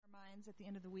minds at the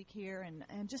end of the week here,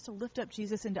 and just to lift up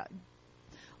Jesus and to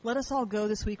let us all go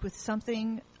this week with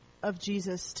something of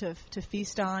Jesus to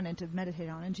feast on and to meditate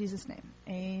on. In Jesus' name,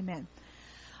 amen.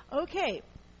 Okay,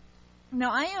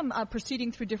 now I am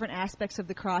proceeding through different aspects of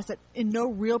the cross in no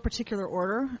real particular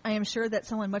order. I am sure that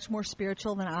someone much more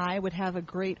spiritual than I would have a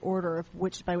great order of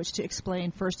by which to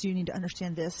explain. First, you need to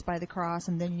understand this by the cross,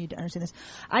 and then you need to understand this.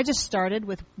 I just started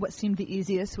with what seemed the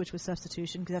easiest, which was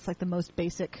substitution, because that's like the most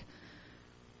basic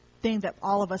thing that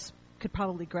all of us could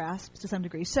probably grasp to some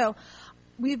degree. So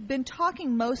we've been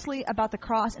talking mostly about the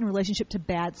cross in relationship to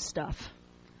bad stuff,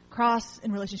 cross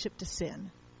in relationship to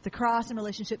sin, the cross in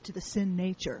relationship to the sin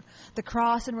nature, the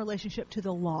cross in relationship to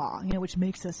the law, which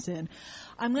makes us sin.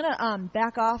 I'm going to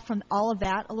back off from all of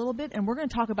that a little bit, and we're going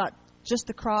to talk about just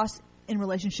the cross in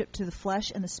relationship to the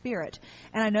flesh and the spirit.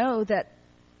 And I know that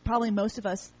probably most of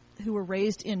us who were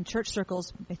raised in church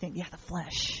circles may think, yeah, the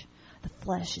flesh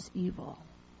is evil.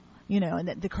 And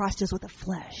that the cross deals with the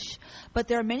flesh. But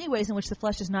there are many ways in which the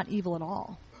flesh is not evil at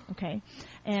all, okay?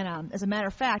 And as a matter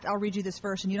of fact, I'll read you this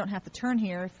verse, and you don't have to turn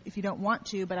here if you don't want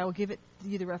to, but I will give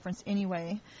you the reference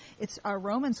anyway. It's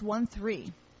Romans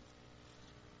 1:3.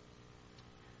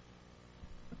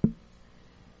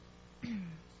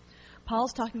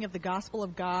 Paul's talking of the gospel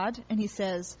of God, and he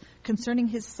says, concerning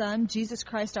his Son, Jesus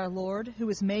Christ our Lord, who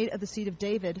was made of the seed of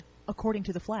David according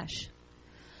to the flesh.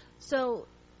 So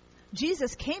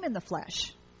Jesus came in the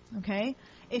flesh, okay?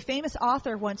 A famous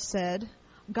author once said,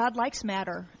 God likes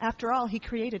matter. After all, he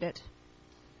created it,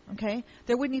 okay?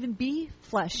 There wouldn't even be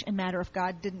flesh and matter if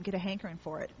God didn't get a hankering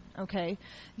for it, okay?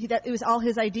 It was all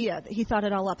his idea. He thought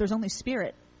it all up. There's only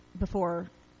spirit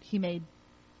before he made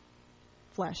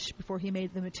flesh, before he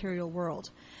made the material world.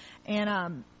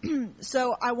 And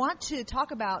so I want to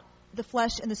talk about the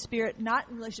flesh and the spirit, not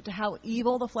in relation to how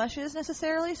evil the flesh is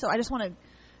necessarily. So I just want to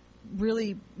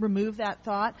really remove that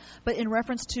thought, but in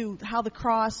reference to how the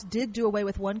cross did do away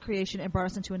with one creation and brought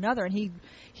us into another. And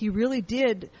he really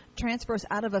did transfer us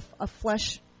out of a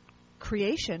flesh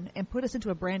creation and put us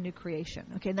into a brand new creation.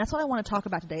 Okay, and that's what I want to talk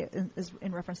about today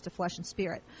in reference to flesh and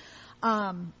spirit.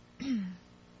 To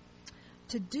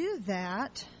do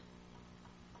that,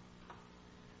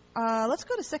 let's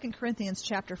go to 2 Corinthians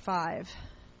chapter 5.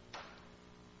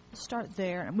 Let's start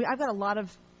there. I've got a lot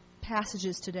of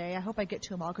passages today. I hope I get to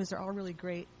them all because they're all really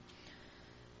great.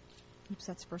 Oops,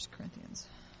 that's 1 Corinthians.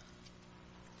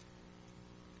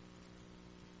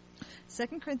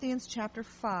 2 Corinthians chapter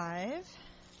 5.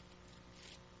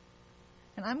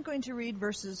 And I'm going to read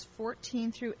verses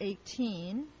 14 through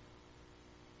 18.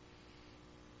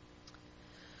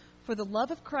 For the love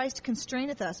of Christ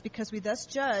constraineth us, because we thus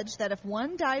judge that if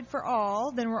one died for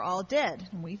all, then we're all dead.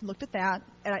 And we looked at that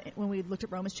when we looked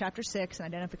at Romans chapter 6 and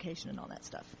identification and all that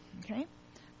stuff. Okay?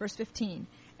 Verse 15.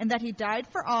 And that he died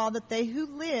for all, that they who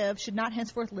live should not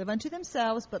henceforth live unto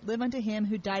themselves, but live unto him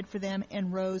who died for them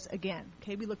and rose again.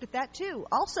 Okay, we looked at that too,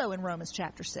 also in Romans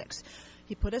chapter 6.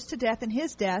 He put us to death in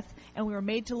his death, and we were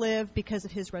made to live because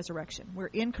of his resurrection. We're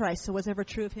in Christ, so whatever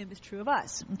true of him is true of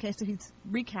us. Okay, so he's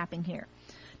recapping here.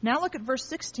 Now look at verse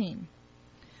 16.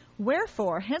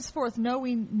 Wherefore, henceforth know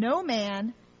we no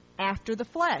man after the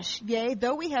flesh. Yea,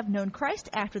 though we have known Christ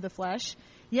after the flesh,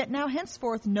 yet now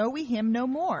henceforth know we him no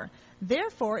more.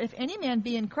 Therefore, if any man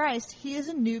be in Christ, he is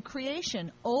a new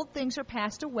creation. Old things are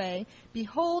passed away.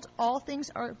 Behold, all things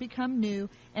are become new,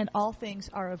 and all things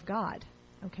are of God.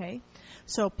 Okay?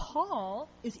 So Paul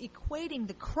is equating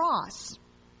the cross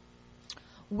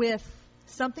with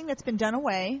something that's been done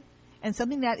away, and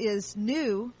something that is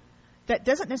new that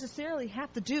doesn't necessarily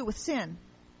have to do with sin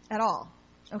at all,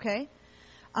 okay?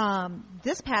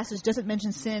 This passage doesn't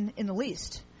mention sin in the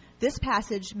least. This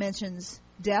passage mentions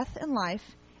death and life,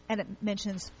 and it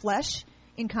mentions flesh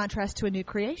in contrast to a new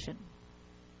creation,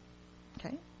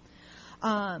 okay?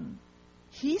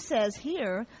 He says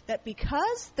here that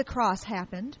because the cross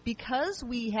happened, because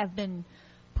we have been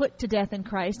put to death in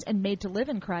Christ and made to live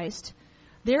in Christ,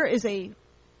 there is a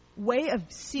way of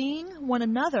seeing one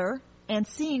another and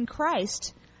seeing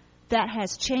Christ that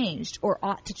has changed or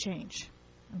ought to change.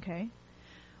 Okay?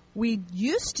 We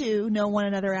used to know one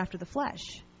another after the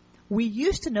flesh. We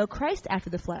used to know Christ after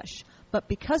the flesh. But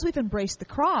because we've embraced the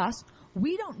cross,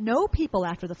 we don't know people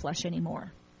after the flesh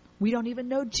anymore. We don't even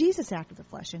know Jesus after the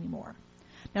flesh anymore.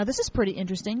 Now, this is pretty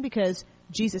interesting because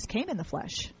Jesus came in the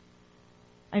flesh.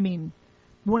 I mean,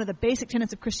 one of the basic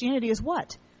tenets of Christianity is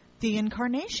what? The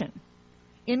incarnation.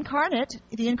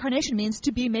 The incarnation means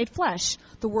to be made flesh.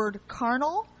 The word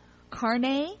carnal,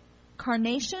 carne,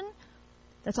 carnation,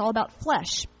 that's all about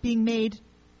flesh, being made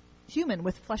human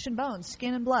with flesh and bones,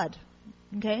 skin and blood,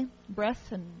 okay?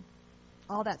 Breath and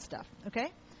all that stuff,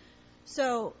 okay?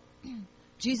 So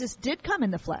Jesus did come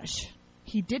in the flesh.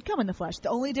 He did come in the flesh. The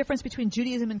only difference between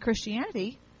Judaism and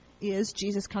Christianity is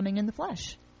Jesus coming in the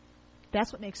flesh.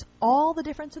 That's what makes all the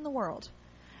difference in the world.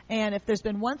 And if there's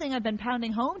been one thing I've been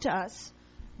pounding home to us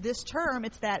this term,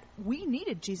 it's that we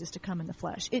needed Jesus to come in the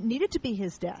flesh. It needed to be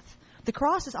his death. The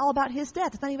cross is all about his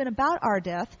death. It's not even about our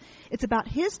death. It's about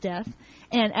his death.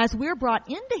 And as we're brought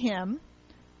into him,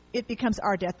 it becomes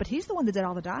our death. But he's the one that did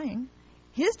all the dying.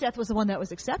 His death was the one that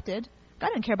was accepted. God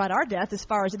didn't care about our death as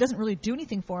far as it doesn't really do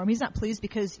anything for him. He's not pleased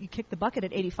because you kicked the bucket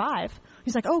at 85.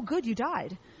 He's like, oh, good, you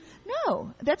died.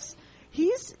 No,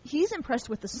 he's impressed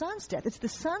with the Son's death. It's the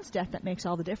Son's death that makes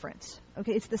all the difference.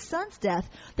 Okay, it's the Son's death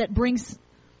that brings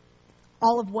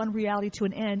all of one reality to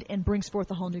an end and brings forth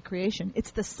a whole new creation.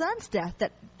 It's the Son's death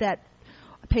that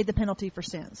paid the penalty for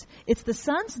sins. It's the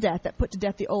Son's death that put to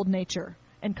death the old nature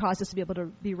and caused us to be able to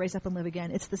be raised up and live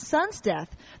again. It's the Son's death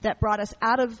that brought us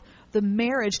out of the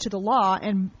marriage to the law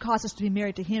and caused us to be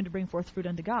married to him to bring forth fruit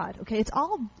unto God. Okay, it's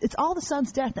all the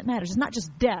Son's death that matters. It's not just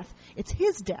death, it's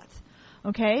his death.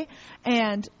 Okay?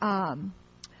 And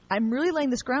I'm really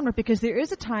laying this groundwork because there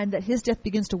is a time that his death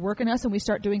begins to work in us and we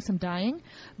start doing some dying.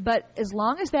 But as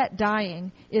long as that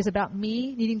dying is about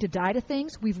me needing to die to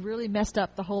things, we've really messed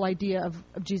up the whole idea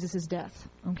of Jesus' death.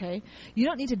 Okay? You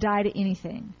don't need to die to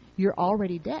anything. You're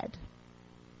already dead.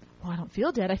 Well, I don't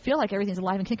feel dead. I feel like everything's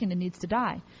alive and kicking and needs to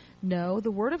die. No,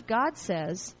 the Word of God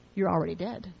says you're already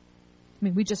dead. I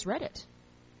mean, we just read it.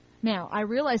 Now, I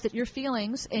realize that your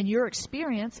feelings and your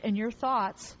experience and your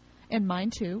thoughts, and mine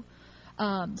too,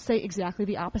 say exactly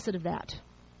the opposite of that.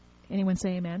 Anyone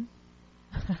say amen?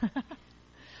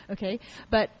 Okay,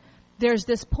 but there's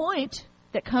this point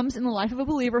that comes in the life of a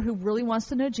believer who really wants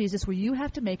to know Jesus where you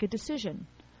have to make a decision.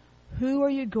 Who are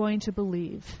you going to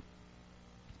believe?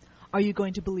 Are you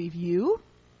going to believe you?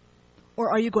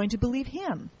 Or are you going to believe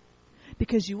him?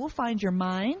 Because you will find your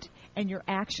mind and your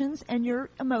actions and your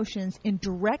emotions in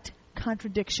direct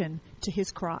contradiction to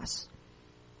his cross.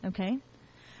 Okay?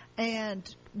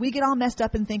 And we get all messed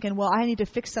up in thinking, well, I need to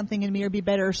fix something in me or be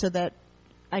better so that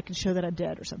I can show that I'm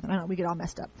dead or something. I don't know. We get all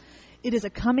messed up. It is a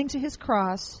coming to his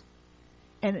cross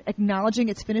and acknowledging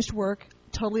its finished work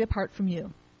totally apart from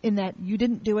you. In that you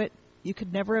didn't do it, you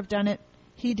could never have done it,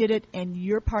 he did it, and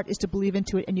your part is to believe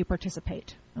into it and you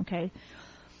participate. Okay?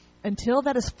 Until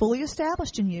that is fully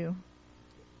established in you,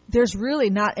 there's really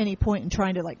not any point in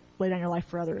trying to lay down your life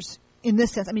for others. In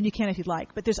this sense, I mean, you can if you'd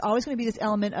like, but there's always going to be this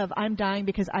element of I'm dying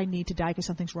because I need to die because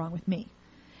something's wrong with me.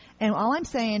 And all I'm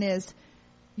saying is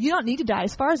you don't need to die.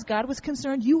 As far as God was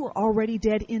concerned, you were already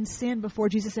dead in sin before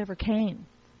Jesus ever came.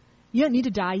 You don't need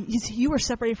to die. You were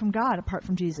separated from God apart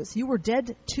from Jesus. You were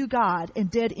dead to God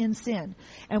and dead in sin.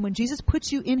 And when Jesus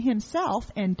put you in himself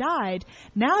and died,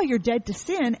 now you're dead to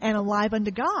sin and alive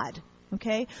unto God.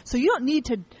 Okay? So you don't need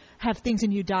to have things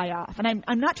in you die off. And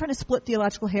I'm not trying to split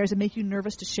theological hairs and make you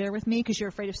nervous to share with me because you're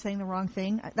afraid of saying the wrong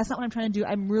thing. That's not what I'm trying to do.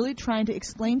 I'm really trying to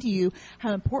explain to you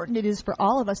how important it is for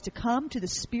all of us to come to the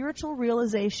spiritual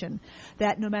realization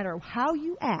that no matter how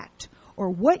you act or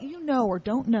what you know or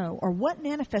don't know or what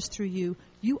manifests through you,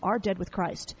 you are dead with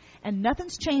Christ. And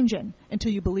nothing's changing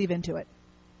until you believe into it.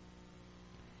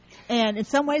 And in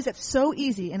some ways that's so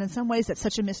easy, and in some ways that's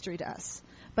such a mystery to us.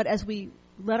 But as we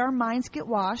let our minds get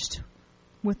washed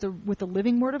with the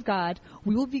living Word of God,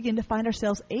 we will begin to find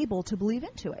ourselves able to believe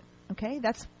into it. Okay?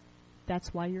 That's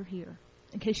why you're here.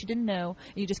 In case you didn't know,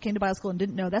 and you just came to Bible school and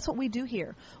didn't know, that's what we do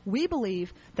here. We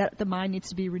believe that the mind needs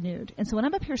to be renewed. And so when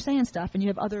I'm up here saying stuff, and you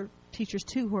have other teachers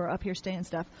too who are up here saying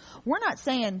stuff, we're not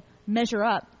saying measure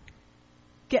up,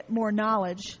 get more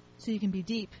knowledge so you can be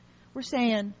deep. We're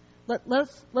saying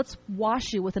let's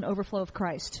wash you with an overflow of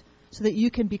Christ so that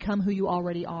you can become who you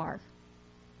already are.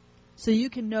 So you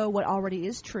can know what already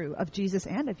is true of Jesus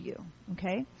and of you.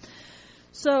 Okay?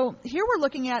 So here we're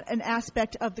looking at an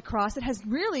aspect of the cross that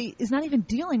is not even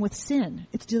dealing with sin.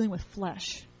 It's dealing with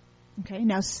flesh. Okay?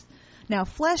 Now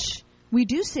flesh, we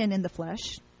do sin in the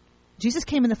flesh. Jesus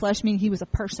came in the flesh, meaning he was a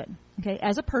person. Okay?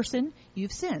 As a person,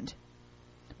 you've sinned.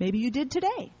 Maybe you did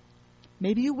today.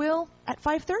 Maybe you will at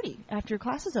 5:30 after your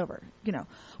class is over.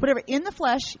 Whatever. In the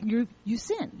flesh, you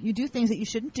sin. You do things that you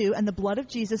shouldn't do, and the blood of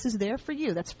Jesus is there for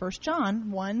you. That's 1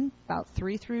 John 1, about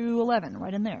 3 through 11,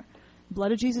 right in there. The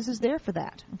blood of Jesus is there for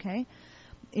that. Okay?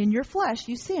 In your flesh,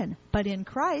 you sin. But in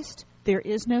Christ, there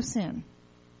is no sin.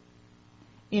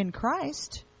 In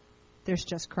Christ, there's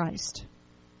just Christ.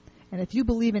 And if you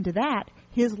believe into that,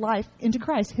 his life, into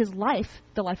Christ, his life,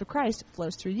 the life of Christ,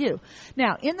 flows through you.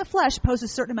 Now, in the flesh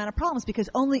poses a certain amount of problems because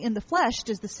only in the flesh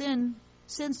does the sin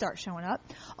start showing up.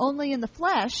 Only in the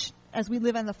flesh, as we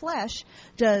live in the flesh,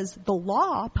 does the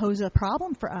law pose a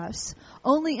problem for us.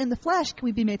 Only in the flesh can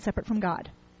we be made separate from God.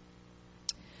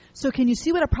 So can you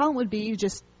see what a problem would be? You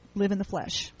just live in the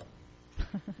flesh.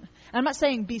 I'm not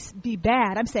saying be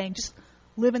bad. I'm saying just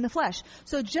live in the flesh.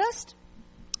 So just,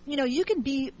 you can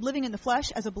be living in the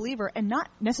flesh as a believer and not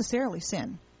necessarily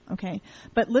sin. Okay?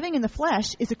 But living in the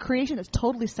flesh is a creation that's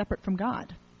totally separate from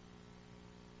God.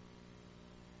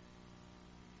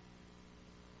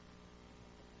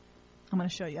 I'm going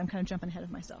to show you. I'm kind of jumping ahead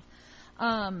of myself.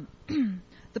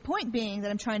 The point being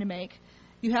that I'm trying to make,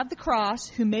 you have the cross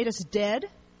who made us dead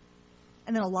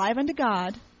and then alive unto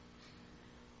God.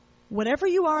 Whatever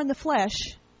you are in the flesh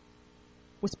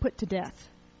was put to death.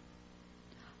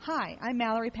 Hi, I'm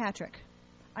Mallory Patrick.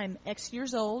 I'm X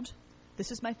years old.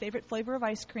 This is my favorite flavor of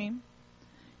ice cream.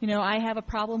 I have a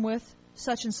problem with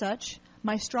such and such.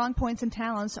 My strong points and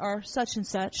talents are such and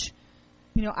such.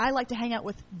 I like to hang out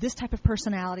with this type of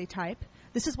personality type.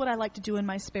 This is what I like to do in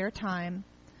my spare time.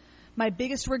 My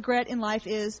biggest regret in life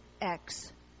is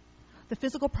X. The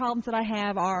physical problems that I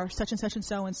have are such and such and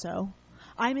so and so.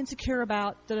 I'm insecure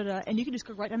about da-da-da, and you can just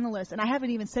go right down the list. And I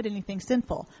haven't even said anything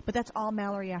sinful, but that's all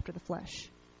Mallory after the flesh.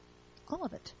 All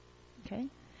of it. Okay?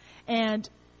 And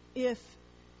if,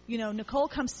 Nicole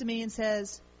comes to me and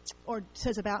says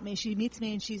about me, she meets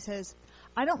me and she says,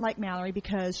 I don't like Mallory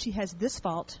because she has this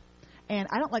fault, and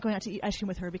I don't like going out to eat ice cream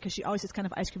with her because she always has kind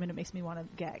of ice cream and it makes me want to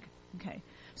gag. Okay?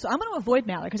 So I'm going to avoid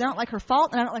Mallory because I don't like her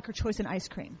fault and I don't like her choice in ice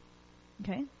cream.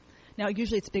 Okay? Now,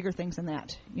 usually it's bigger things than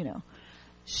that,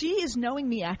 She is knowing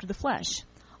me after the flesh.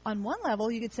 On one level,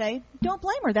 you could say, don't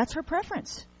blame her. That's her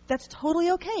preference. That's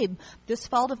totally okay. This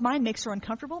fault of mine makes her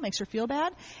uncomfortable, makes her feel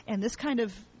bad, and this kind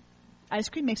of ice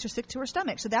cream makes her sick to her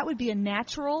stomach. So that would be a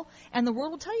natural, and the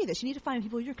world will tell you this. You need to find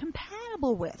people you're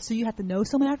compatible with. So you have to know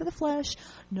someone after the flesh,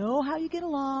 know how you get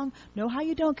along, know how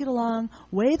you don't get along,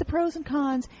 weigh the pros and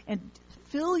cons, and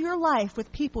fill your life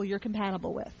with people you're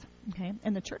compatible with. Okay?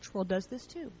 And the church world does this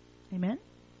too. Amen?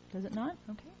 Does it not?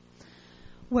 Okay.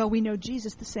 Well, we know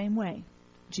Jesus the same way.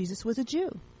 Jesus was a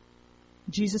Jew.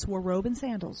 Jesus wore robe and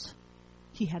sandals.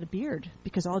 He had a beard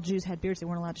because all Jews had beards. They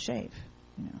weren't allowed to shave.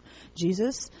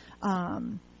 Jesus,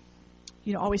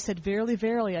 always said, verily,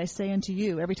 verily, I say unto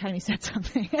you, every time he said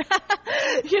something.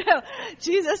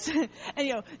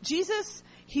 Jesus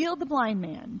healed the blind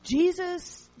man.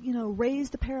 Jesus,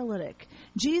 raised the paralytic.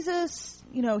 Jesus,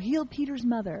 healed Peter's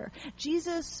mother.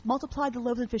 Jesus multiplied the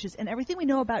loaves and fishes. And everything we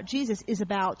know about Jesus is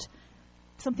about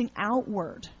something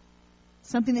outward,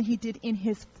 something that he did in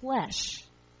his flesh.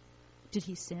 Did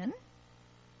he sin?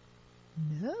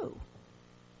 No.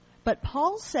 But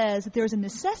Paul says that there's a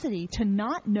necessity to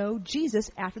not know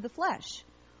Jesus after the flesh.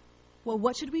 Well,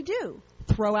 what should we do?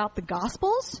 Throw out the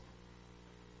Gospels?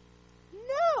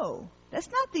 No, that's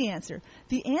not the answer.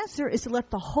 The answer is to let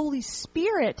the Holy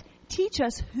Spirit teach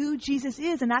us who Jesus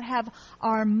is and not have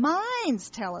our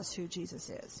minds tell us who Jesus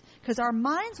is. Because our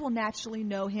minds will naturally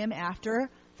know him after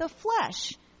the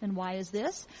flesh. And why is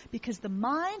this? Because the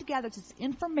mind gathers its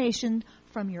information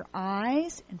from your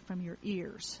eyes and from your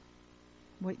ears.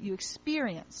 What you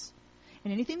experience.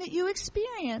 And anything that you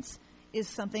experience is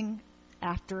something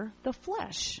after the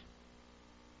flesh.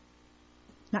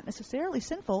 Not necessarily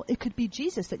sinful. It could be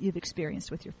Jesus that you've experienced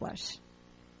with your flesh.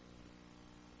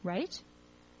 Right?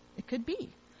 It could be.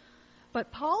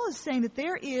 But Paul is saying that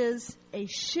there is a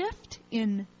shift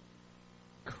in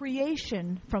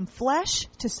creation from flesh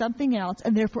to something else,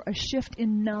 and therefore a shift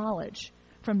in knowledge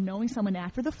from knowing someone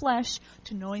after the flesh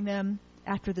to knowing them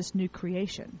after this new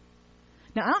creation.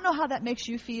 Now, I don't know how that makes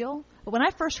you feel, but when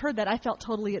I first heard that, I felt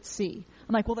totally at sea.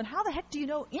 I'm like, well, then how the heck do you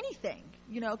know anything?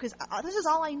 Because this is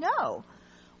all I know.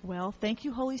 Well, thank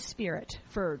you, Holy Spirit,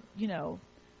 for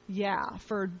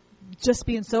just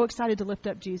being so excited to lift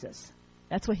up Jesus.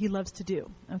 That's what he loves to do,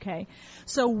 okay?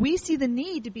 So we see the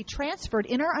need to be transferred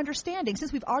in our understanding.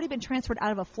 Since we've already been transferred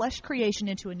out of a flesh creation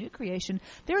into a new creation,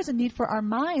 there is a need for our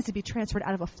minds to be transferred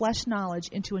out of a flesh knowledge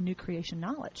into a new creation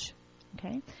knowledge. Okay?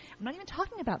 I'm not even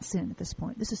talking about sin at this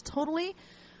point. This is totally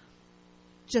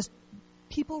just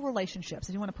people relationships,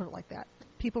 if you want to put it like that.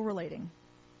 People relating.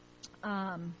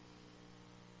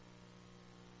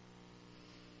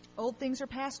 Old things are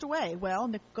passed away. Well,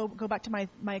 go back to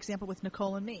my example with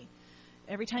Nicole and me.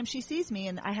 Every time she sees me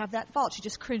and I have that fault, she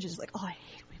just cringes like, oh, I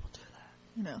hate when people do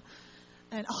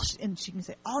that. And she can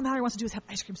say, all Mallory wants to do is have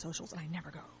ice cream socials, and I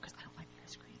never go because I don't like the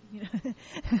ice cream.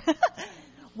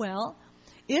 Well,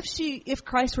 if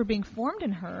Christ were being formed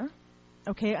in her,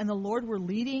 okay, and the Lord were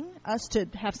leading us to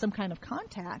have some kind of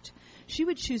contact, she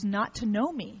would choose not to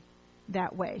know me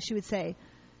that way. She would say,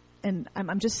 and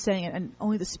I'm just saying it, and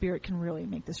only the Spirit can really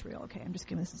make this real, okay? I'm just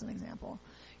giving this as an example.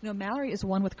 Mallory is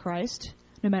one with Christ.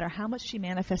 No matter how much she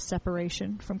manifests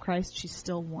separation from Christ, she's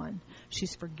still one.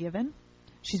 She's forgiven.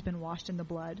 She's been washed in the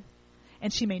blood.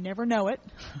 And she may never know it,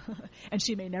 and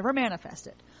she may never manifest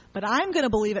it. But I'm going to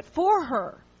believe it for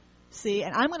her, see?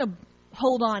 And I'm going to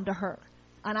hold on to her.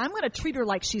 And I'm going to treat her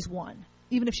like she's one,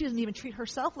 even if she doesn't even treat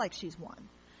herself like she's one.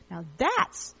 Now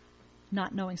that's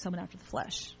not knowing someone after the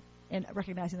flesh and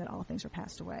recognizing that all things are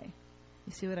passed away.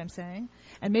 You see what I'm saying?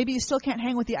 And maybe you still can't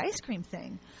hang with the ice cream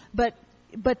thing, but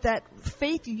that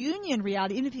faith union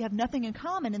reality, even if you have nothing in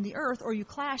common in the earth or you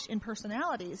clash in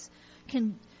personalities,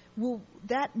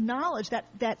 that knowledge,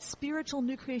 that spiritual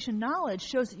new creation knowledge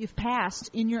shows that you've passed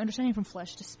in your understanding from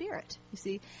flesh to spirit, you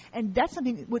see. And that's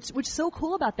something, which is so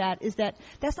cool about that is that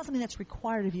that's not something that's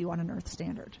required of you on an earth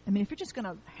standard. I mean, if you're just going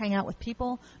to hang out with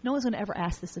people, no one's going to ever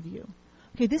ask this of you.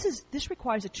 Okay, this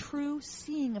requires a true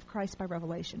seeing of Christ by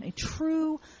revelation, a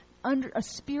true a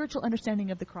spiritual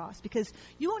understanding of the cross, because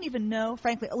you won't even know,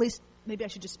 frankly, at least maybe I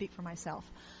should just speak for myself.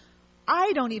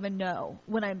 I don't even know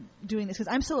when I'm doing this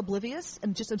because I'm so oblivious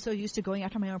and I'm so used to going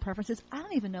after my own preferences. I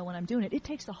don't even know when I'm doing it. It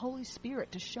takes the Holy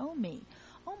Spirit to show me,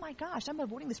 oh my gosh, I'm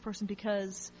avoiding this person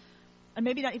because, and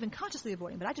maybe not even consciously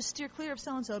avoiding, but I just steer clear of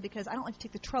so-and-so because I don't like to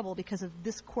take the trouble because of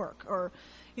this quirk. Or,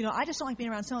 I just don't like being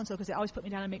around so-and-so because they always put me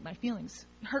down and make my feelings,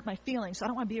 hurt my feelings, so I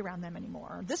don't want to be around them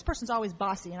anymore. Or, this person's always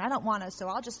bossy and I don't want to, so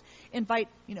I'll just invite,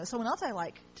 someone else I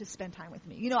like to spend time with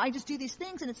me. I just do these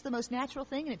things and it's the most natural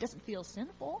thing and it doesn't feel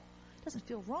sinful. It doesn't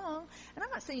feel wrong. And I'm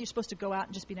not saying you're supposed to go out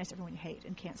and just be nice to everyone you hate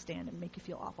and can't stand and make you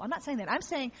feel awful. I'm not saying that. I'm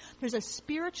saying there's a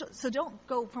spiritual, so don't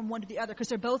go from one to the other because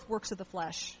they're both works of the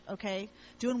flesh, okay?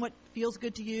 Doing what feels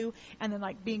good to you and then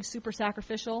like being super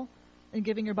sacrificial and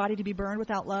giving your body to be burned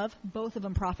without love, both of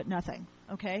them profit nothing,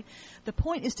 okay? The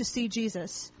point is to see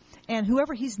Jesus, and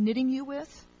whoever he's knitting you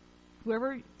with,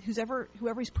 whoever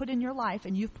he's put in your life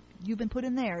and you've been put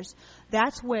in theirs,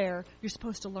 that's where you're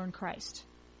supposed to learn Christ.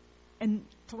 And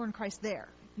to learn Christ there,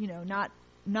 not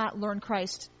learn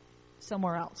Christ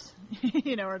somewhere else,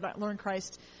 or not learn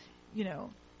Christ,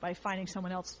 by finding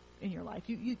someone else in your life.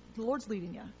 The Lord's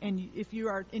leading you, and if you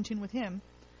are in tune with Him,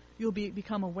 you'll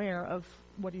become aware of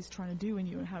what He's trying to do in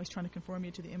you and how He's trying to conform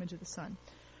you to the image of the Son.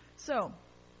 So,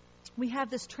 we have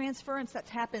this transference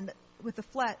that's happened with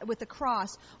the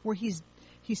cross, where He's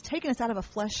taken us out of a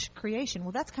flesh creation.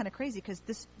 Well, that's kind of crazy because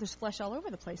there's flesh all over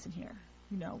the place in here.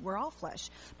 We're all flesh,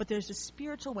 but there's a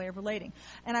spiritual way of relating.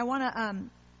 And I want to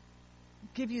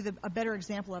give you a better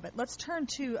example of it. Let's turn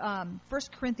to 1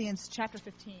 Corinthians chapter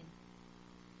 15.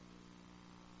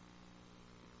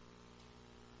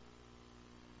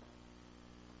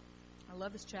 I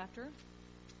love this chapter.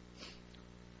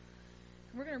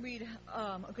 We're going to read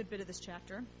a good bit of this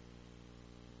chapter.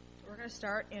 We're going to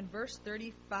start in verse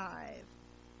 35.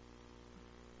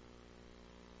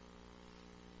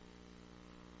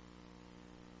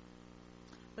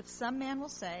 But some man will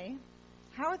say,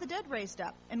 how are the dead raised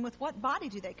up? And with what body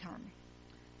do they come?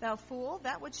 Thou fool,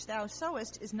 that which thou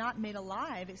sowest is not made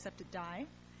alive, except it die.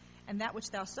 And that which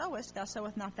thou sowest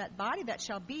not that body that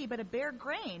shall be, but a bare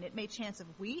grain. It may chance of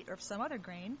wheat or of some other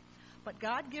grain. But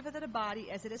God giveth it a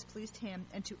body as it has pleased him,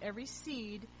 and to every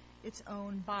seed its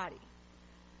own body.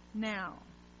 Now,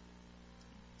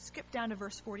 skip down to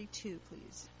verse 42,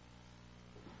 please.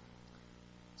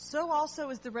 So also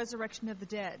is the resurrection of the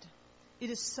dead. It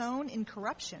is sown in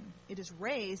corruption. It is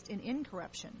raised in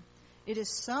incorruption. It is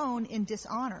sown in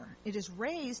dishonor. It is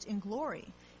raised in glory.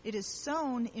 It is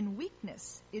sown in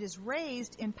weakness. It is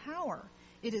raised in power.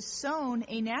 It is sown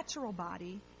a natural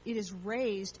body. It is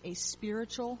raised a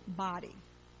spiritual body.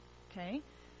 Okay?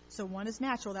 So one is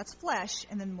natural, that's flesh,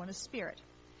 and then one is spirit.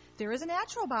 There is a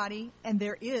natural body, and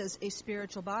there is a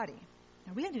spiritual body.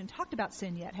 Now, we haven't even talked about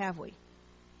sin yet, have we?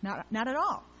 Not at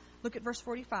all. Look at verse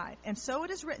 45. And so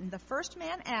it is written, the first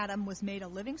man, Adam, was made a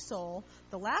living soul,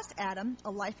 the last Adam,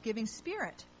 a life-giving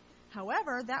spirit.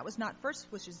 However, that was not first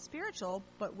which is spiritual,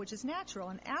 but which is natural,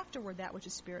 and afterward that which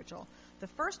is spiritual. The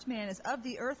first man is of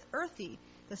the earth, earthy.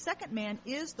 The second man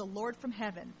is the Lord from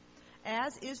heaven.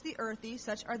 As is the earthy,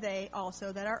 such are they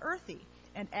also that are earthy.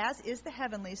 And as is the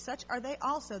heavenly, such are they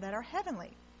also that are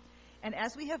heavenly. And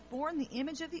as we have borne the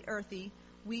image of the earthy,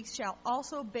 we shall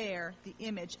also bear the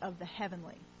image of the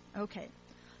heavenly. Okay,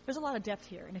 there's a lot of depth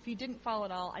here, and if you didn't follow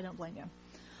it all, I don't blame you.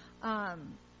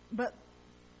 But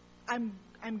I'm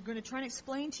going to try and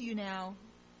explain to you now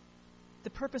the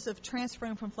purpose of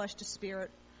transferring from flesh to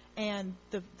spirit and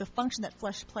the function that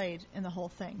flesh played in the whole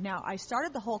thing. Now, I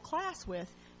started the whole class with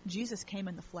Jesus came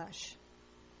in the flesh.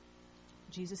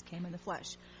 Jesus came in the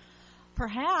flesh.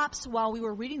 Perhaps while we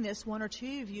were reading this, one or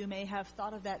two of you may have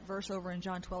thought of that verse over in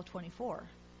John 12:24.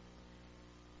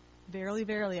 Verily,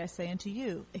 verily, I say unto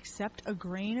you, except a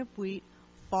grain of wheat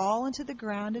fall into the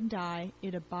ground and die,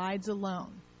 it abides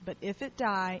alone. But if it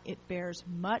die, it bears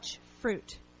much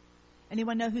fruit.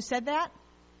 Anyone know who said that?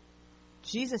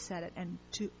 Jesus said it. And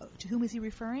to whom is he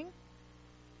referring?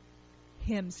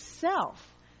 Himself.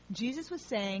 Jesus was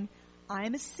saying, I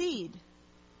am a seed.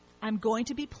 I'm going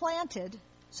to be planted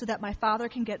so that my Father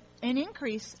can get an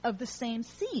increase of the same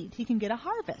seed. He can get a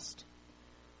harvest.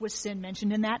 Was sin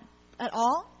mentioned in that at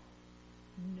all?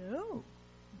 No.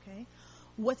 Okay.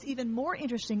 What's even more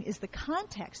interesting is the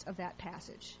context of that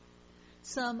passage.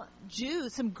 Some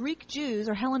Jews, some Greek Jews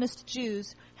or Hellenist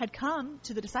Jews had come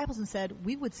to the disciples and said,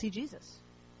 we would see Jesus.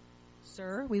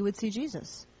 Sir, we would see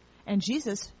Jesus. And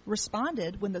Jesus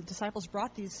responded, when the disciples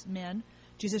brought these men,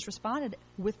 Jesus responded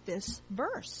with this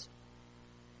verse.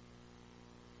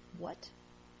 What?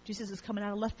 Jesus is coming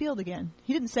out of left field again.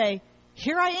 He didn't say,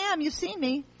 here I am, you've seen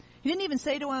me. He didn't even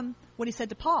say to him what he said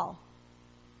to Paul.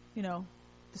 You know,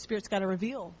 the Spirit's got to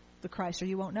reveal the Christ or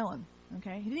you won't know him.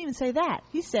 Okay? He didn't even say that.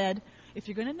 He said, if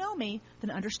you're going to know me,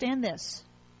 then understand this.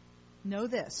 Know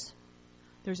this.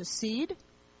 There's a seed,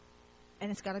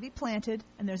 and it's got to be planted,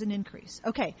 and there's an increase.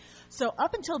 Okay, so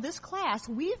up until this class,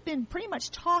 we've been pretty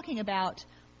much talking about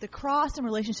the cross in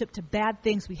relationship to bad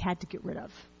things we had to get rid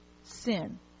of.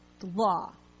 Sin, the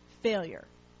law, failure,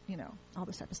 you know, all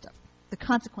this type of stuff. The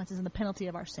consequences and the penalty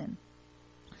of our sin.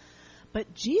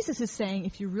 But Jesus is saying,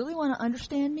 if you really want to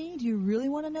understand me, do you really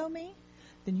want to know me?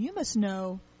 Then you must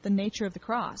know the nature of the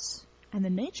cross. And the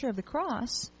nature of the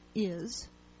cross is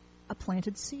a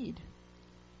planted seed.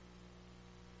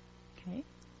 Okay?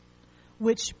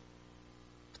 Which,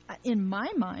 in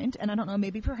my mind, and I don't know,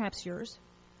 maybe perhaps yours,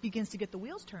 begins to get the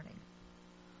wheels turning.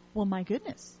 Well, my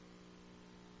goodness.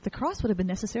 The cross would have been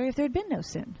necessary if there had been no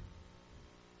sin.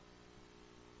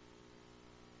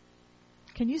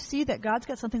 Can you see that God's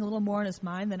got something a little more in his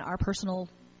mind than our personal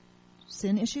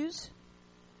sin issues?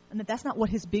 And that's not what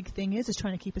his big thing is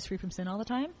trying to keep us free from sin all the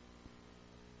time?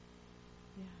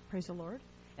 Yeah, praise the Lord.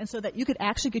 And so that you could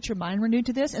actually get your mind renewed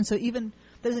to this. And so even,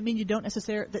 that doesn't mean you don't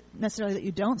necessarily that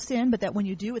you don't sin, but that when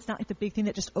you do, it's not like the big thing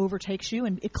that just overtakes you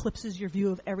and eclipses your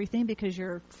view of everything because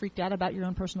you're freaked out about your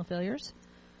own personal failures.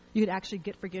 You could actually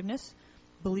get forgiveness,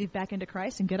 believe back into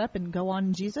Christ, and get up and go on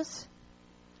in Jesus.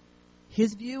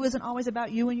 His view isn't always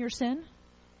about you and your sin.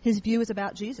 His view is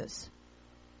about Jesus.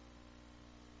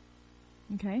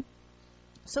 Okay?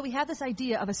 So we have this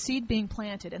idea of a seed being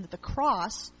planted and that the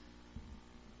cross,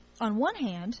 on one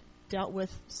hand, dealt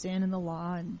with sin and the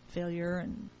law and failure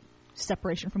and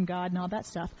separation from God and all that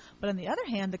stuff. But on the other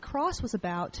hand, the cross was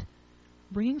about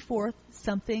bringing forth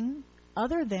something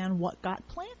other than what got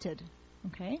planted.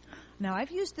 Okay? Now,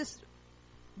 I've used this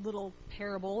little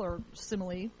parable or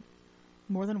simile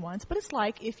more than once, but it's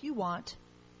like if you want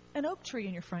an oak tree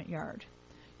in your front yard.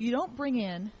 You don't bring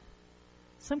in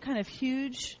some kind of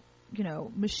huge,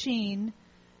 machine,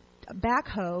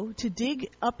 backhoe to dig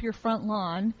up your front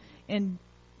lawn and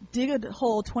dig a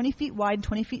hole 20 feet wide and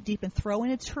 20 feet deep and throw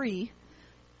in a tree,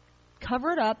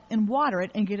 cover it up and water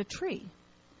it and get a tree.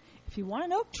 If you want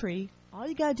an oak tree, all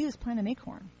you got to do is plant an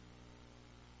acorn.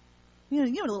 You know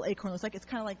what a little acorn looks like? It's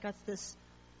kind of like got this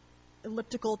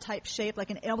elliptical type shape,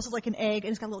 it almost looks like an egg,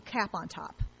 and it's got a little cap on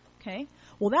top. Okay?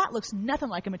 Well, that looks nothing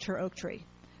like a mature oak tree.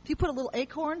 If you put a little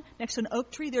acorn next to an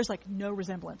oak tree, there's no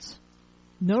resemblance.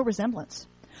 No resemblance.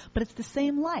 But it's the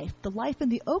same life. The life in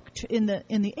the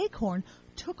in the acorn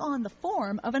took on the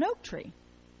form of an oak tree.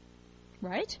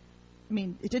 Right? I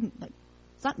mean, it didn't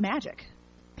it's not magic.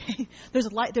 There's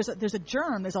a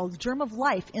germ of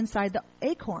life inside the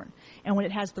acorn. And when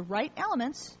it has the right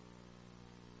elements,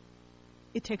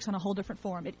 it takes on a whole different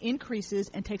form. It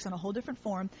increases and takes on a whole different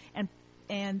form,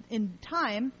 and in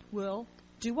time will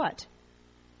do what?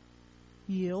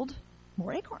 Yield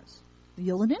more acorns.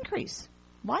 Yield an increase.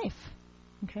 Life.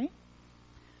 Okay?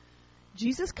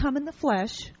 Jesus come in the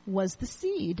flesh was the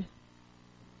seed.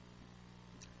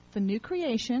 The new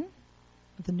creation,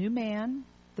 the new man,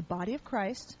 the body of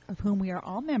Christ, of whom we are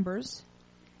all members,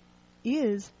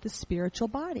 is the spiritual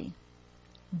body.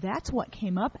 That's what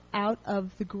came up out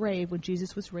of the grave when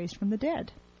Jesus was raised from the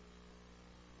dead.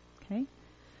 Okay?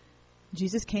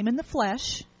 Jesus came in the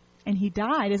flesh, and he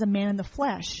died as a man in the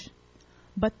flesh.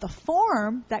 But the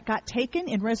form that got taken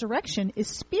in resurrection is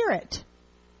spirit.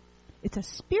 It's a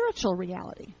spiritual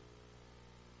reality.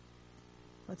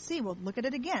 Let's see. We'll look at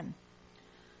it again.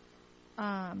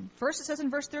 First it says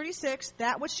in verse 36,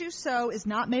 that which you sow is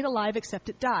not made alive except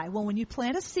it die. Well, when you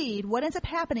plant a seed, what ends up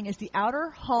happening is the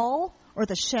outer hull or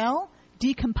the shell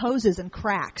decomposes and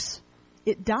cracks.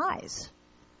 It dies.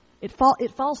 It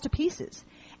falls to pieces.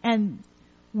 And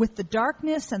with the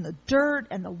darkness and the dirt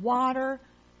and the water,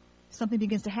 something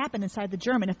begins to happen inside the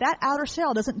germ. And if that outer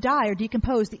shell doesn't die or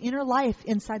decompose, the inner life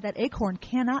inside that acorn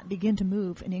cannot begin to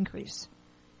move and increase.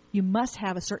 You must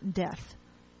have a certain death.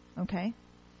 Okay?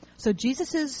 So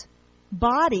Jesus'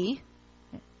 body,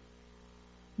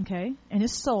 okay, and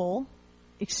his soul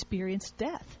experienced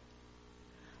death.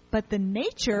 But the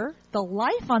nature, the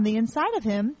life on the inside of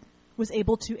him, was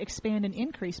able to expand and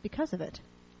increase because of it.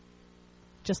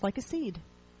 Just like a seed.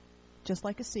 Just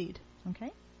like a seed.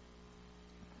 Okay?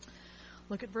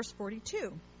 Look at verse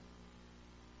 42.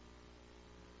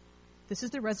 This is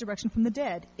the resurrection from the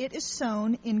dead. It is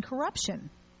sown in corruption.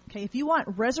 Okay, if you want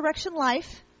resurrection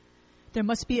life, there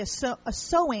must be a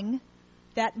sowing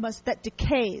that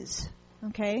decays.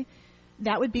 Okay?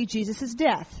 That would be Jesus'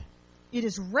 death. It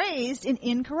is raised in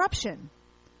incorruption.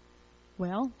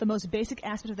 Well, the most basic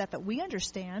aspect of that we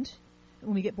understand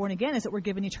when we get born again is that we're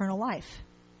given eternal life.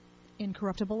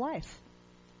 Incorruptible life.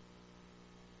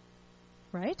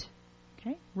 Right?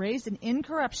 Okay? Raised in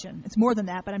incorruption. It's more than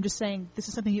that, but I'm just saying this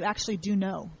is something you actually do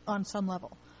know on some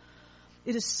level.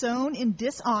 It is sown in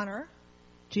dishonor.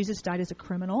 Jesus died as a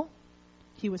criminal.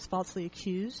 He was falsely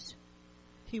accused.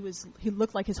 He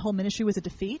looked like his whole ministry was a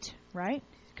defeat, right?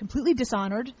 Completely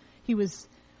dishonored. He was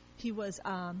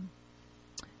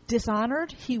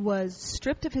dishonored. He was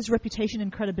stripped of his reputation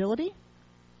and credibility.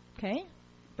 Okay?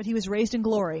 But he was raised in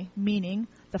glory, meaning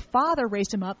the Father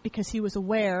raised him up because he was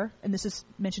aware, and this is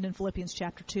mentioned in Philippians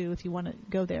chapter 2 if you want to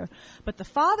go there, but the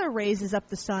Father raises up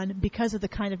the Son because of the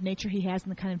kind of nature he has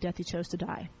and the kind of death he chose to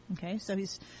die. Okay? So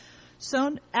he's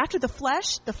sown after the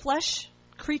flesh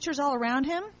creatures all around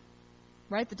him,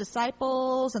 right? The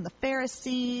disciples and the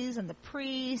Pharisees and the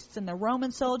priests and the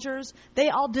Roman soldiers, they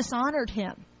all dishonored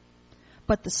him.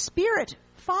 But the Spirit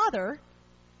Father,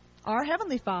 our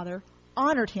Heavenly Father,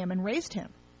 honored him and raised him.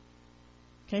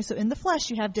 Okay, so in the flesh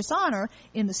you have dishonor.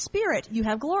 In the Spirit you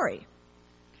have glory.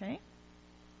 Okay?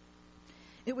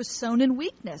 It was sown in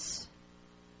weakness.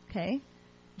 Okay?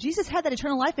 Jesus had that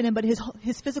eternal life in him, but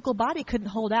his physical body couldn't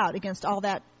hold out against all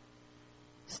that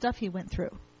stuff he went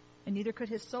through. And neither could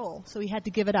his soul, so he had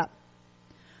to give it up.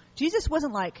 Jesus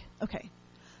wasn't like, okay,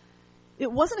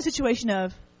 it wasn't a situation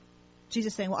of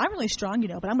Jesus saying, well, I'm really strong,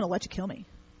 but I'm going to let you kill me.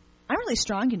 I'm really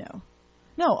strong,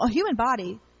 No, a human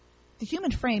body, the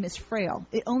human frame is frail.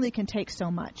 It only can take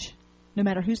so much, no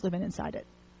matter who's living inside it.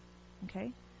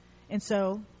 Okay? And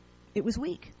so it was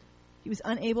weak. He was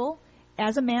unable,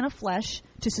 as a man of flesh,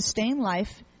 to sustain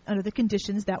life under the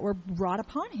conditions that were brought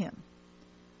upon him.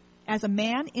 As a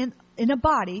man in a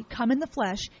body, come in the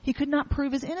flesh, he could not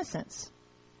prove his innocence.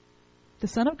 The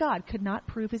Son of God could not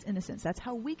prove his innocence. That's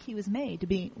how weak he was made to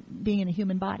being in a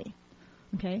human body.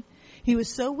 Okay? He was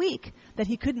so weak that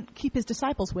he couldn't keep his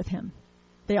disciples with him.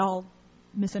 They all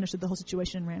misunderstood the whole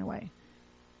situation and ran away.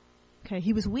 Okay?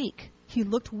 He was weak. He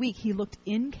looked weak. He looked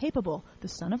incapable. The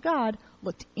Son of God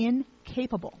looked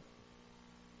incapable.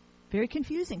 Very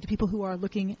confusing to people who are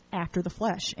looking after the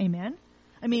flesh. Amen?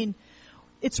 I mean,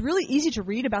 it's really easy to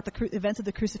read about the events of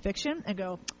the crucifixion and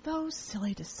go, those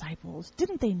silly disciples,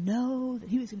 didn't they know that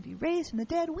he was going to be raised from the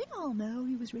dead? We all know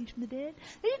he was raised from the dead.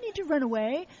 They didn't need to run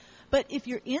away. But if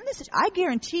you're in this, I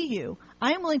guarantee you,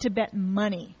 I am willing to bet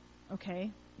money,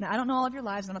 okay? Now, I don't know all of your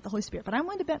lives, I'm not the Holy Spirit, but I'm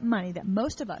willing to bet money that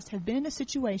most of us have been in a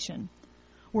situation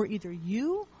where either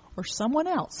you or someone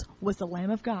else was the Lamb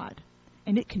of God,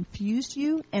 and it confused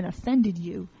you and offended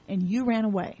you, and you ran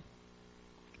away.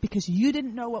 Because you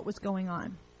didn't know what was going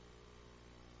on.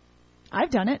 I've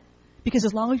done it. Because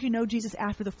as long as you know Jesus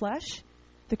after the flesh,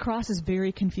 the cross is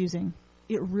very confusing.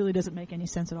 It really doesn't make any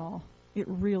sense at all. It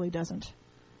really doesn't.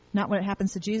 Not when it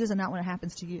happens to Jesus and not when it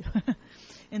happens to you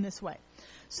in this way.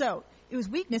 So, it was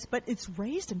weakness, but it's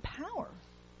raised in power.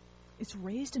 It's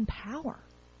raised in power.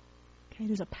 Okay,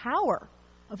 there's a power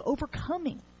of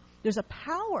overcoming. There's a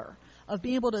power of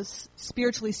being able to,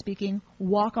 spiritually speaking,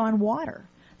 walk on water.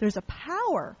 There's a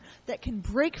power that can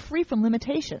break free from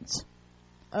limitations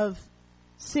of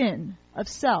sin, of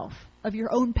self, of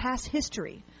your own past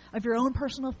history, of your own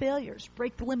personal failures.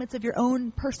 Break the limits of your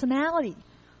own personality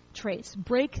traits.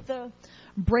 Break the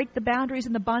boundaries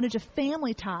and the bondage of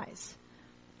family ties.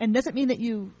 And doesn't mean that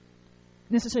you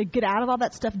necessarily get out of all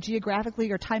that stuff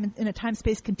geographically or in a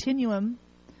time-space continuum,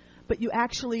 but you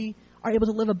actually are able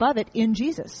to live above it in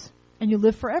Jesus. And you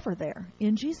live forever there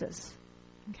in Jesus.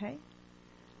 Okay?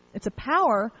 It's a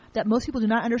power that most people do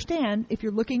not understand if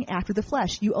you're looking after the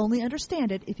flesh. You only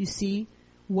understand it if you see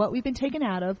what we've been taken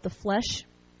out of, the flesh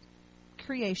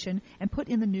creation, and put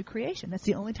in the new creation. That's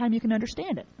the only time you can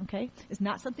understand it, okay? It's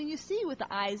not something you see with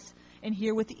the eyes and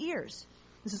hear with the ears.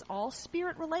 This is all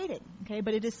spirit related, okay?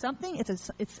 But it is something,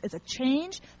 it's a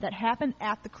change that happened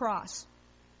at the cross.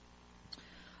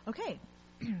 Okay,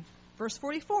 verse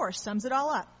 44 sums it all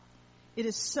up. It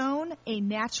is sown a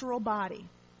natural body.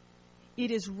 It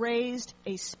is raised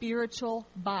a spiritual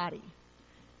body.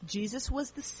 Jesus was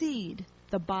the seed,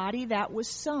 the body that was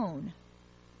sown.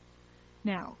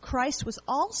 Now, Christ was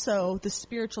also the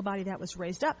spiritual body that was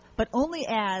raised up, but only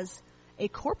as a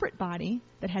corporate body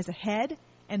that has a head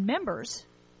and members.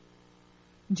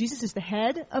 Jesus is the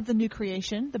head of the new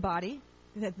creation, the body,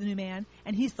 the new man,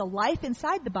 and he's the life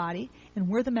inside the body, and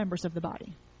we're the members of the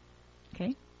body.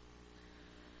 Okay?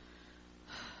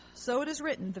 So it is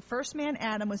written, the first man,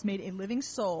 Adam, was made a living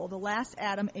soul, the last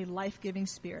Adam, a life-giving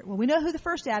spirit. Well, we know who the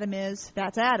first Adam is.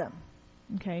 That's Adam.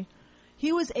 Okay?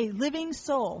 He was a living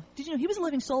soul. Did you know he was a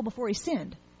living soul before he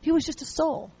sinned? He was just a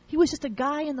soul. He was just a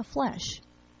guy in the flesh.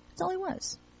 That's all he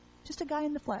was. Just a guy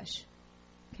in the flesh.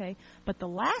 Okay? But the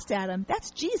last Adam,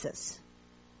 that's Jesus.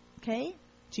 Okay?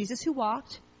 Jesus who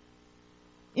walked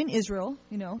in Israel,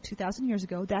 2,000 years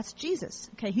ago, that's Jesus.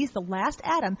 Okay? He's the last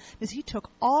Adam because he took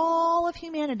all of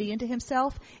humanity into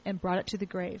himself and brought it to the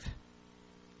grave.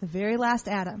 The very last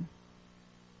Adam.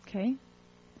 Okay?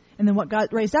 And then what God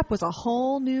raised up was a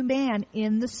whole new man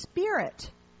in the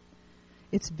Spirit.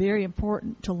 It's very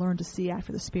important to learn to see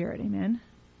after the Spirit. Amen?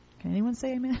 Can anyone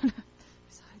say amen?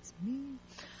 Besides me.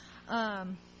 I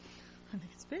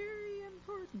think it's very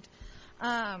important.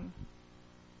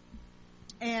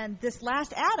 And this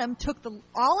last Adam took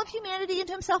all of humanity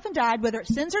into himself and died, whether it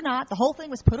sins or not. The whole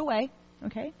thing was put away.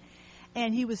 Okay?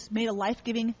 And he was made a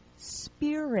life-giving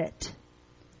spirit.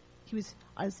 He was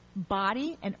a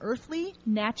body, an earthly,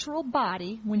 natural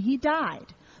body when he died.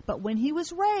 But when he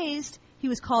was raised, he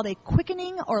was called a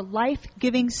quickening or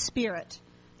life-giving spirit.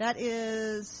 That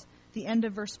is the end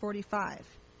of verse 45.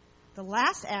 The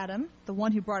last Adam, the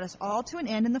one who brought us all to an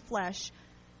end in the flesh,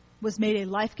 was made a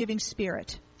life-giving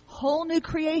spirit. Whole new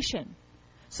creation.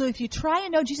 So if you try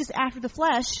and know Jesus after the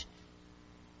flesh,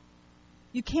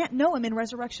 you can't know him in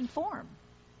resurrection form.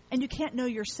 And you can't know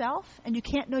yourself, and you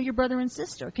can't know your brother and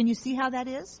sister. Can you see how that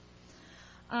is?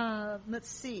 Let's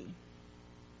see.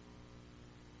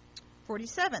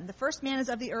 47. The first man is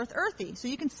of the earth, earthy. So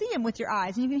you can see him with your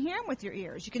eyes, and you can hear him with your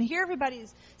ears. You can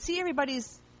see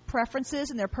everybody's preferences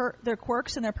and their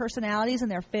quirks and their personalities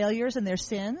and their failures and their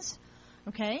sins.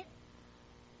 Okay?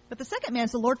 But the second man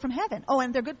is the Lord from heaven. Oh,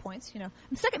 and they're good points, And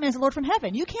the second man is the Lord from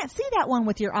heaven. You can't see that one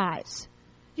with your eyes.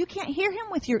 You can't hear him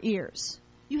with your ears.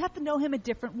 You have to know him a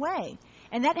different way.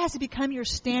 And that has to become your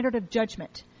standard of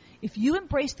judgment. If you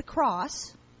embrace the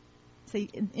cross, say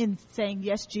in saying,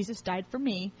 yes, Jesus died for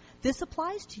me, this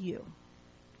applies to you.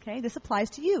 Okay? This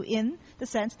applies to you in the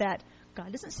sense that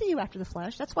God doesn't see you after the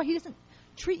flesh. That's why he doesn't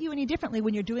treat you any differently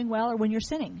when you're doing well or when you're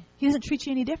sinning. He doesn't treat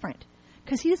you any different.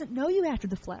 Because he doesn't know you after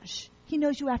the flesh. He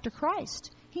knows you after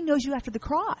Christ. He knows you after the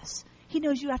cross. He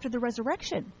knows you after the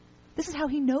resurrection. This is how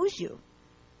he knows you.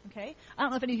 Okay? I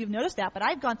don't know if any of you have noticed that, but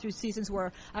I've gone through seasons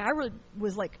where I really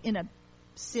was like in a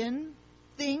sin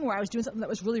thing where I was doing something that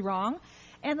was really wrong.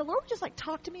 And the Lord would just like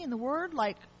talk to me in the Word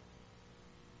like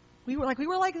we were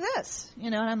like this,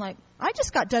 And I'm like, I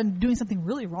just got done doing something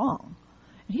really wrong.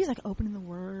 And he's like opening the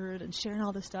Word and sharing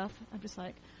all this stuff. I'm just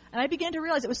like, and I began to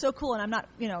realize it was so cool, and I'm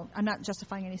not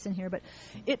justifying any sin here, but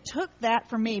it took that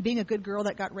for me, being a good girl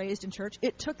that got raised in church,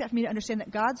 it took that for me to understand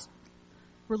that God's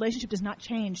relationship does not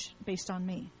change based on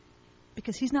me.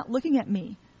 Because he's not looking at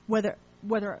me whether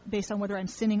based on whether I'm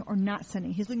sinning or not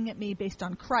sinning. He's looking at me based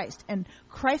on Christ. And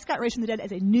Christ got raised from the dead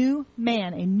as a new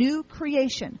man, a new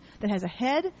creation that has a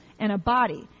head and a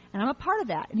body. And I'm a part of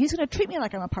that. And he's going to treat me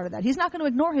like I'm a part of that. He's not going to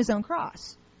ignore his own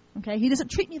cross. Okay? He doesn't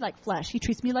treat me like flesh. He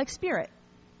treats me like spirit.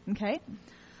 Okay?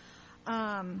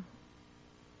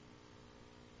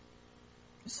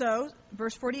 So,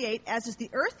 verse 48, as is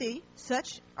the earthy,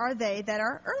 such are they that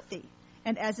are earthy.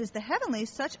 And as is the heavenly,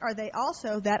 such are they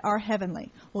also that are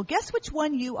heavenly. Well, guess which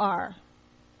one you are?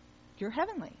 You're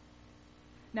heavenly.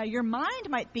 Now, your mind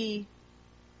might be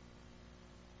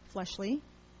fleshly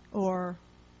or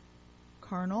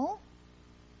carnal.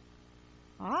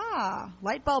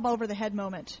 Light bulb over the head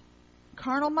moment.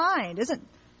 Carnal mind.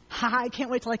 I can't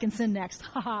wait till I can sin next.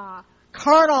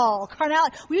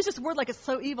 Carnality. We use this word like it's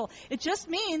so evil. It just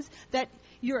means that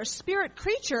you're a spirit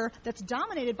creature that's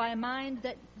dominated by a mind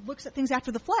that looks at things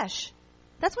after the flesh.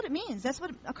 That's what it means. That's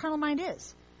what a carnal mind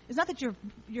is. It's not that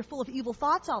you're full of evil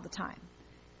thoughts all the time.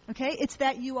 Okay? It's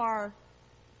that you are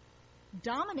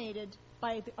dominated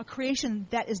by a creation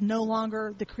that is no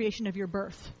longer the creation of your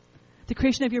birth. The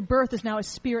creation of your birth is now a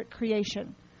spirit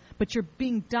creation. But you're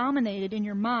being dominated in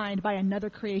your mind by another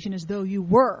creation as though you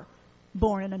were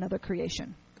born in another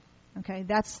creation. Okay?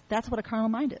 That's what a carnal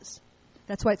mind is.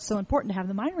 That's why it's so important to have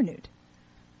the mind renewed.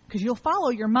 Because you'll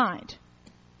follow your mind.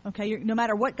 Okay? No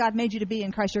matter what God made you to be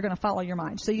in Christ, you're going to follow your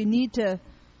mind. So you need to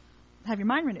have your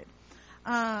mind renewed.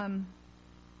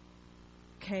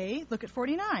 Okay, look at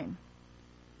 49.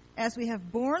 As we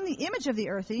have borne the image of the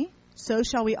earthy, so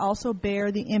shall we also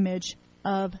bear the image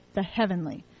of the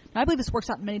heavenly. Now, I believe this works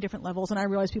out in many different levels, and I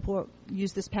realize people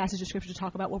use this passage of Scripture to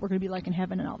talk about what we're going to be like in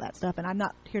heaven and all that stuff, and I'm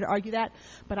not here to argue that,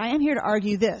 but I am here to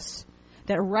argue this,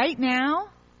 that right now,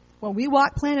 when we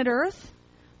walk planet Earth,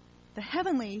 the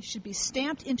heavenly should be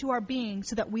stamped into our being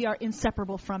so that we are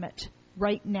inseparable from it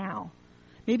right now.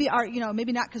 Maybe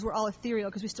maybe not because we're all ethereal,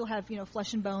 because we still have,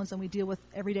 flesh and bones and we deal with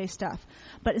everyday stuff.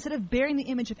 But instead of bearing the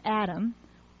image of Adam,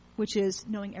 which is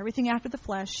knowing everything after the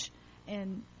flesh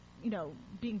and,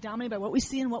 being dominated by what we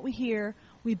see and what we hear,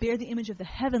 we bear the image of the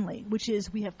heavenly, which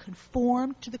is we have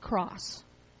conformed to the cross.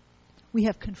 We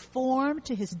have conformed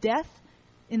to his death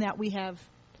in that we have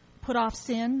put off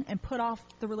sin and put off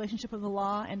the relationship of the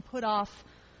law and put off,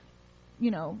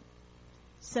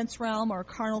 sense realm or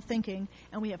carnal thinking,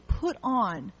 and we have put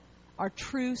on our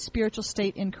true spiritual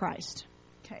state in Christ.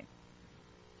 Okay.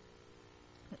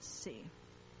 Let's see.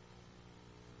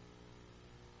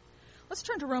 Let's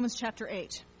turn to Romans chapter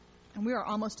 8. And we are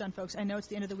almost done, folks. I know it's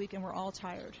the end of the week and we're all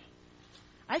tired.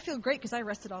 I feel great because I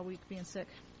rested all week being sick.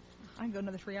 I can go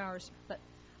another 3 hours, but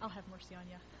I'll have mercy on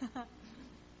you.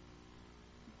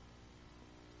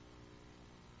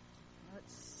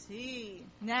 Let's see.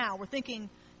 Now, we're thinking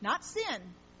not sin.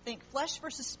 Think flesh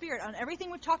versus spirit on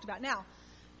everything we've talked about. Now,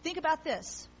 think about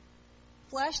this.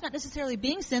 Flesh not necessarily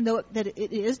being sin, though that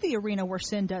it is the arena where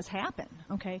sin does happen,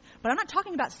 okay? But I'm not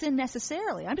talking about sin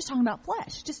necessarily. I'm just talking about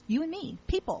flesh, just you and me,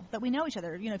 people that we know each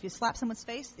other. If you slap someone's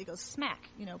face, it goes smack,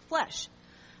 flesh,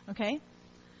 okay?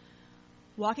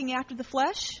 Walking after the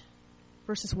flesh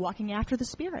versus walking after the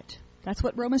spirit. That's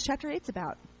what Romans chapter 8 is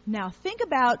about. Now,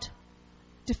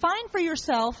 define for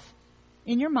yourself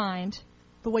in your mind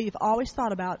the way you've always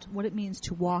thought about what it means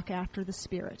to walk after the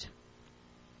spirit.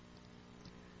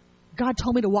 God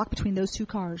told me to walk between those two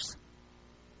cars.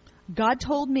 God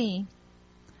told me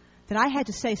that I had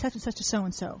to say such and such to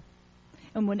so-and-so.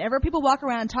 And whenever people walk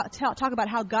around and talk about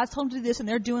how God's told them to do this and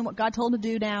they're doing what God told them to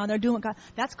do now and they're doing what God...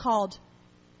 That's called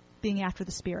being after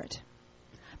the Spirit.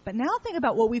 But now think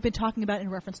about what we've been talking about in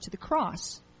reference to the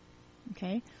cross.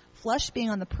 Okay? Flesh being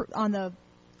on the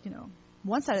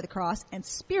one side of the cross and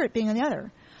spirit being on the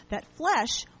other. That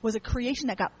flesh was a creation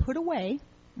that got put away,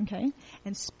 okay?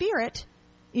 And spirit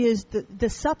is the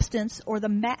substance or the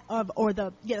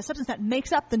substance that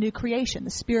makes up the new creation, the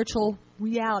spiritual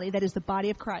reality that is the body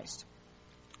of Christ.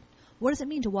 What does it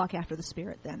mean to walk after the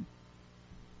Spirit then?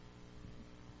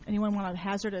 Anyone want to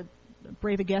hazard a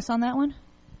brave guess on that one?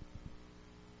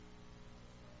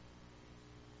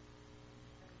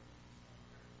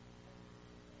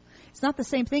 It's not the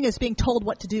same thing as being told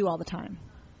what to do all the time.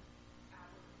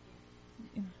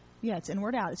 Yeah, it's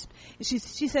inward out. She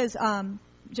says,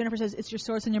 Jennifer says, it's your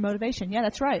source and your motivation. Yeah,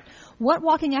 that's right. What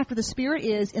walking after the Spirit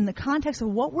is in the context of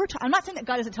what we're I'm not saying that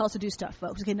God doesn't tell us to do stuff,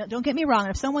 folks. Okay, no, don't get me wrong.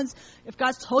 If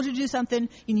God's told you to do something,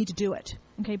 you need to do it.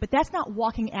 Okay, but that's not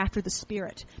walking after the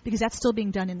Spirit because that's still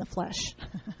being done in the flesh.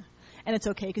 And it's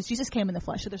okay because Jesus came in the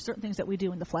flesh, so there's certain things that we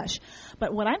do in the flesh.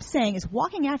 But what I'm saying is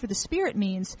walking after the Spirit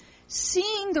means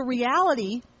seeing the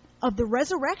reality of the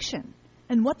resurrection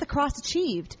and what the cross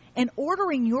achieved and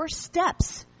ordering your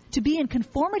steps to be in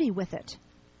conformity with it.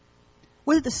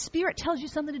 Whether the Spirit tells you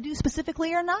something to do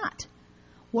specifically or not.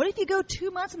 What if you go 2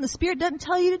 months and the Spirit doesn't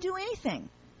tell you to do anything?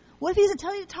 What if He doesn't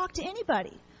tell you to talk to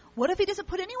anybody? What if He doesn't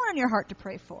put anyone on your heart to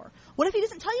pray for? What if He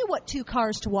doesn't tell you what 2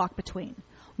 cars to walk between?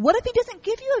 What if He doesn't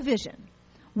give you a vision?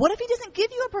 What if He doesn't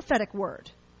give you a prophetic word?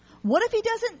 What if He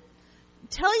doesn't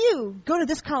tell you, go to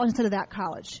this college instead of that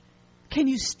college? Can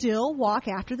you still walk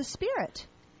after the Spirit?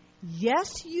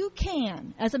 Yes, you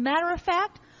can. As a matter of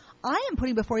fact, I am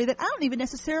putting before you that I don't even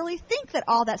necessarily think that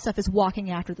all that stuff is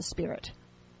walking after the Spirit.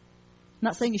 I'm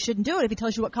not saying you shouldn't do it. If He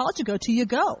tells you what college to go to, you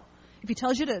go. If He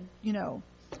tells you to,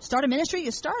 start a ministry,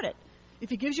 you start it. If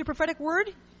He gives you a prophetic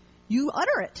word, you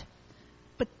utter it.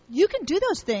 But you can do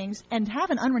those things and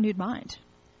have an unrenewed mind.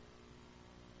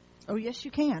 Oh, yes, you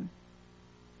can.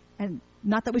 And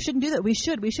not that we shouldn't do that. We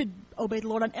should. We should obey the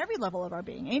Lord on every level of our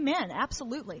being. Amen.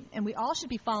 Absolutely. And we all should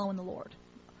be following the Lord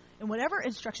in whatever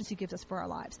instructions He gives us for our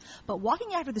lives. But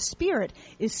walking after the Spirit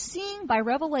is seeing by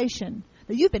revelation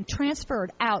that you've been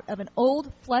transferred out of an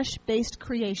old flesh-based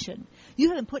creation. You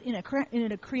have been put in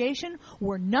a creation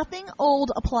where nothing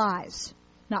old applies.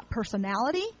 Not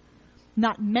personality,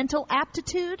 not mental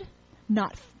aptitude,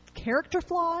 not character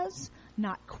flaws,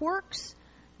 not quirks,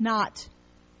 not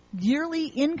yearly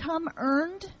income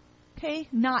earned, okay,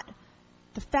 not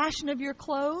the fashion of your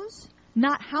clothes,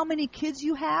 not how many kids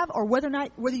you have, or whether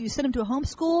you send them to a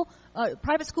homeschool,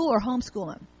 private school, or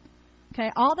homeschool them. Okay,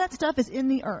 all that stuff is in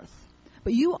the earth.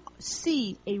 But you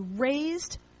see a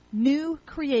raised new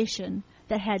creation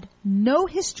that had no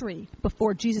history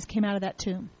before Jesus came out of that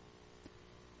tomb.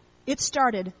 It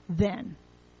started then.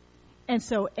 And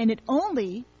it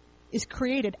only is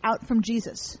created out from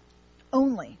Jesus.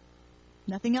 Only.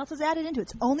 Nothing else is added into it.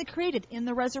 It's only created in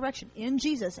the resurrection, in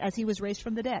Jesus as he was raised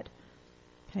from the dead.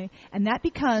 Okay? And that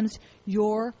becomes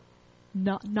your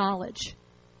knowledge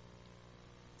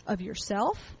of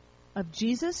yourself, of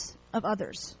Jesus, of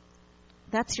others.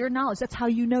 That's your knowledge. That's how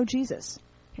you know Jesus.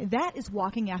 Okay? That is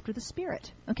walking after the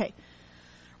Spirit. Okay.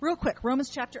 Real quick, Romans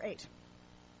chapter 8.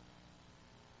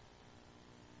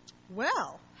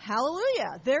 Well,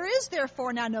 hallelujah. There is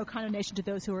therefore now no condemnation to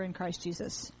those who are in Christ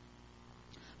Jesus.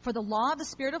 For the law of the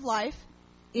Spirit of life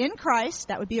in Christ,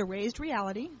 that would be a raised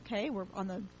reality, okay, we're on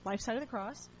the life side of the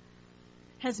cross,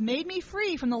 has made me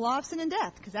free from the law of sin and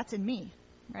death, because that's in me,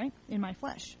 right, in my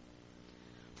flesh.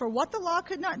 For what the law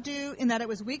could not do in that it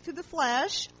was weak through the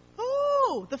flesh,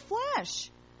 the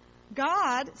flesh,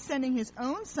 God sending his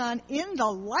own Son in the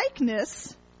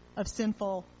likeness of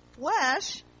sinful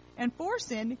flesh, and for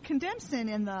sin, condemned sin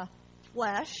in the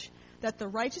flesh, that the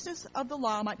righteousness of the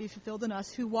law might be fulfilled in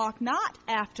us who walk not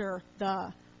after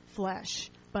the flesh,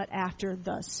 but after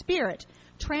the Spirit.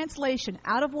 Translation,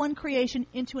 out of one creation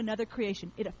into another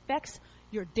creation. It affects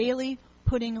your daily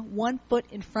putting one foot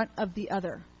in front of the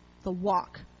other. The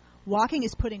walk. Walking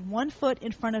is putting one foot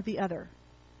in front of the other.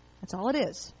 That's all it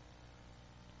is.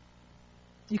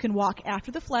 You can walk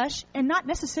after the flesh and not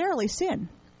necessarily sin.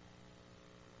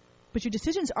 But your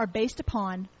decisions are based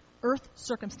upon earth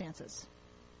circumstances.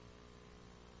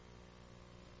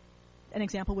 An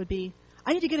example would be,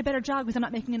 I need to get a better job because I'm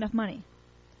not making enough money.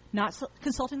 Not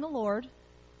consulting the Lord,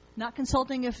 not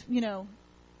consulting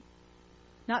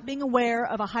not being aware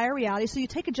of a higher reality. So you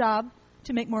take a job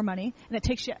to make more money, and it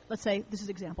takes you, let's say, this is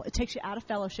an example, it takes you out of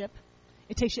fellowship.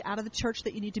 It takes you out of the church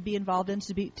that you need to be involved in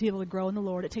to be able to grow in the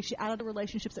Lord. It takes you out of the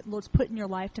relationships that the Lord's put in your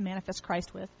life to manifest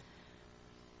Christ with.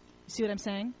 You see what I'm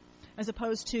saying? As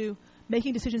opposed to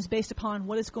making decisions based upon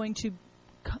what is going to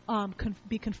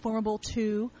be conformable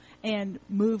to and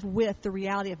move with the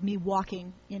reality of me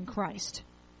walking in Christ.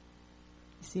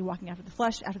 You see, walking after the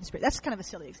flesh, after the Spirit. That's kind of a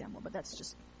silly example, but that's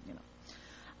just,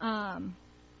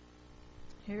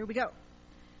 Here we go.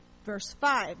 Verse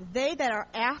 5. They that are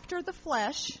after the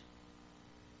flesh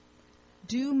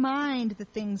do mind the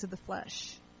things of the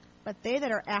flesh. But they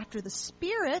that are after the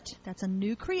Spirit, that's a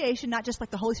new creation, not just like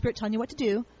the Holy Spirit telling you what to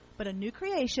do, but a new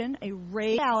creation, a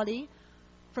reality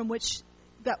from which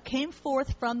that came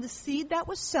forth from the seed that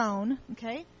was sown,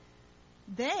 okay?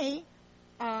 They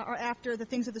are after the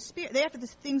things of the Spirit. They after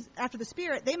the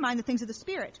Spirit, they mind the things of the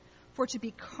Spirit. For to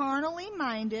be carnally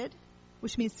minded,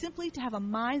 which means simply to have a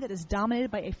mind that is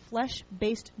dominated by a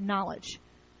flesh-based knowledge.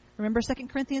 Remember 2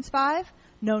 Corinthians 5?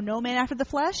 Know no man after the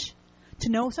flesh.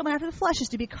 To know someone after the flesh is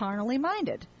to be carnally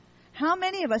minded. How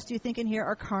many of us do you think in here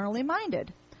are carnally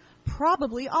minded?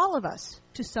 Probably all of us,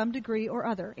 to some degree or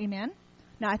other. Amen?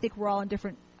 Now, I think we're all in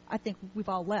different, I think we've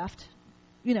all left.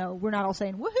 We're not all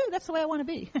saying, woohoo, that's the way I want to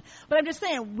be. But I'm just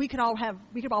saying, we could all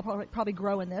probably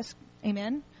grow in this.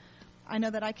 Amen? I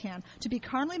know that I can. To be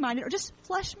carnally minded or just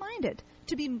flesh minded.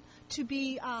 To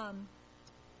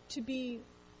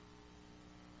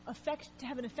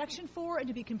have an affection for and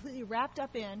to be completely wrapped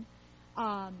up in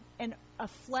and a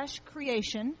flesh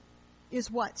creation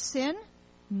is what? Sin?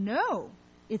 No.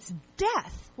 It's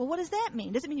death. Well, what does that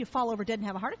mean? Doesn't mean you fall over dead and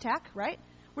have a heart attack, right?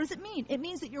 What does it mean? It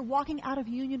means that you're walking out of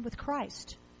union with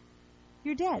Christ.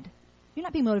 You're dead. You're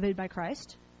not being motivated by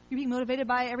Christ. You're being motivated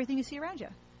by everything you see around you.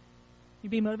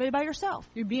 You're being motivated by yourself.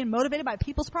 You're being motivated by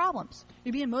people's problems.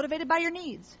 You're being motivated by your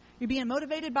needs. You're being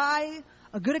motivated by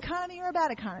a good economy or a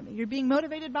bad economy. You're being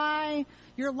motivated by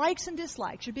your likes and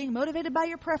dislikes. You're being motivated by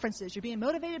your preferences. You're being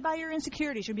motivated by your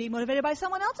insecurities. You're being motivated by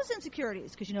someone else's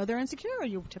insecurities because they're insecure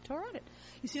and you tiptoe around it.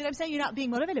 You see what I'm saying? You're not being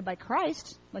motivated by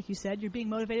Christ, like you said. You're being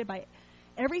motivated by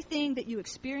everything that you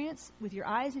experience with your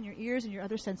eyes and your ears and your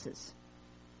other senses.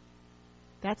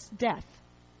 That's death.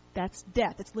 That's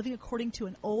death. It's living according to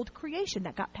an old creation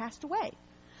that got passed away.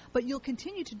 But you'll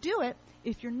continue to do it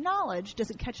if your knowledge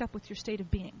doesn't catch up with your state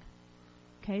of being.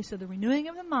 Okay, so the renewing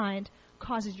of the mind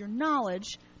causes your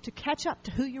knowledge to catch up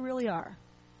to who you really are.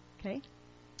 Okay?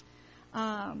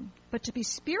 But to be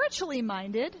spiritually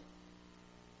minded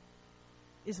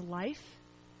is life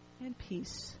and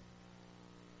peace.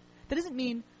 That doesn't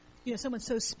mean, someone's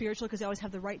so spiritual because they always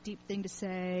have the right deep thing to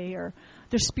say, or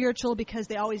they're spiritual because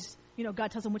they always,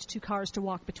 God tells them which two cars to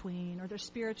walk between, or they're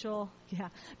spiritual,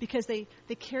 because they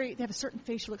have a certain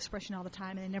facial expression all the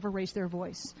time and they never raise their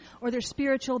voice. Or they're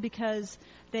spiritual because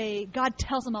God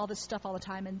tells them all this stuff all the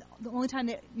time, and the only time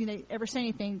they ever say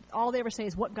anything, all they ever say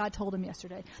is what God told them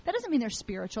yesterday. That doesn't mean they're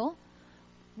spiritual.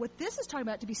 What this is talking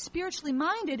about, to be spiritually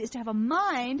minded, is to have a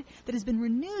mind that has been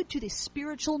renewed to the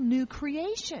spiritual new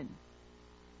creation.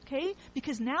 Okay?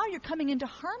 Because now you're coming into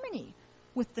harmony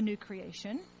with the new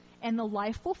creation, and the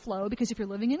life will flow, because if you're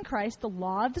living in Christ, the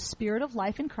law of the Spirit of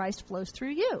life in Christ flows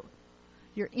through you.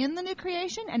 You're in the new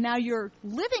creation, and now you're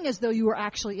living as though you were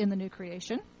actually in the new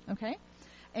creation. Okay?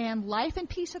 And life and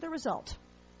peace are the result.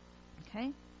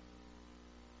 Okay?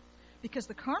 Because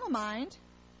the carnal mind,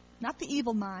 not the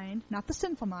evil mind, not the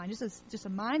sinful mind, just a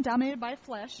mind dominated by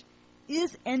flesh,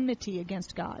 is enmity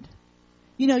against God.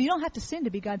 You know, you don't have to sin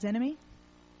to be God's enemy.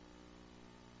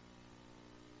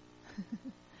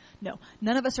 No,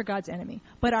 none of us are God's enemy.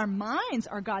 But our minds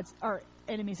are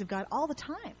enemies of God all the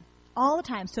time. All the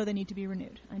time, so they need to be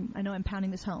renewed. I know I'm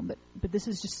pounding this home, but this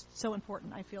is just so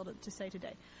important, I feel, to say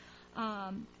today.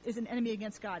 Is an enemy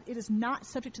against God. It is not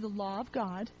subject to the law of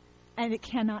God, and it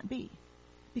cannot be.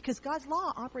 Because God's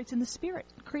law operates in the spirit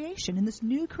creation, in this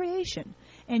new creation.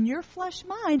 And your flesh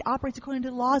mind operates according to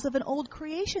the laws of an old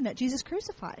creation that Jesus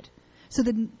crucified. So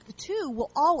the two will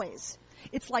always,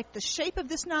 it's like the shape of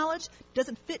this knowledge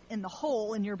doesn't fit in the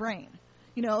hole in your brain.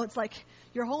 You know, it's like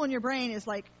your hole in your brain is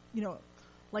like, you know,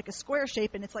 like a square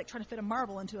shape, and it's like trying to fit a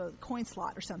marble into a coin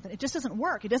slot or something. It just doesn't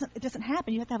work. It doesn't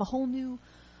happen. You have to have a whole new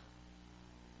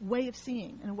way of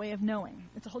seeing and a way of knowing.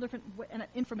 It's a whole different way, and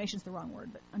information's the wrong word,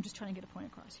 but I'm just trying to get a point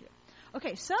across here.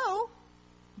 Okay, so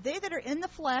they that are in the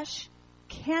flesh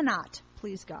cannot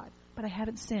please God. But I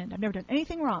haven't sinned. I've never done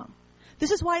anything wrong.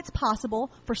 This is why it's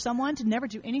possible for someone to never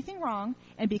do anything wrong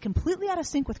and be completely out of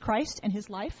sync with Christ and his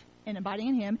life and abiding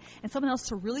in him, and someone else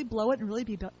to really blow it and really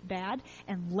be bad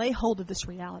and lay hold of this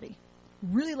reality.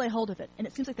 Really lay hold of it. And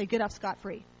it seems like they get off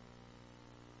scot-free.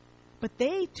 But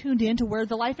they tuned in to where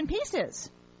the life and peace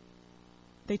is.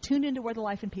 They tuned into where the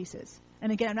life and peace is.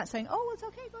 And again, I'm not saying, oh, it's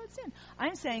okay, go ahead, sin.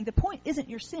 I'm saying the point isn't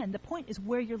your sin. The point is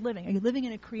where you're living. Are you living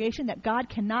in a creation that God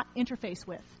cannot interface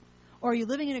with? Or are you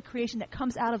living in a creation that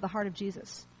comes out of the heart of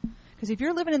Jesus? Because if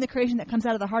you're living in the creation that comes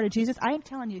out of the heart of Jesus, I am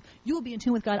telling you, you will be in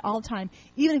tune with God all the time,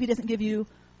 even if he doesn't give you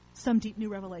some deep new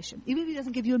revelation. Even if he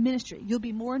doesn't give you a ministry, you'll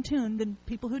be more in tune than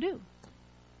people who do.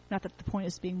 Not that the point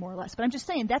is being more or less, but I'm just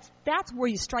saying that's where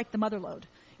you strike the mother lode,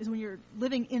 is when you're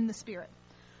living in the Spirit.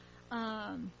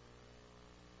 But,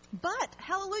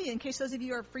 hallelujah, in case those of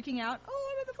you are freaking out,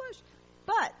 oh, I'm in the flesh.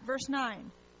 But, verse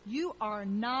 9, you are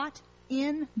not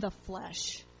in the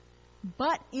flesh,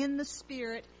 but in the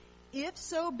Spirit, if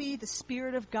so be the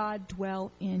Spirit of God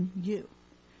dwell in you.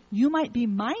 You might be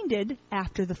minded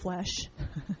after the flesh.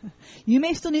 You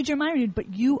may still need your mind renewed,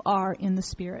 but you are in the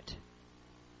Spirit.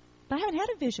 But I haven't had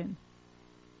a vision.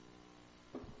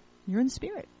 You're in the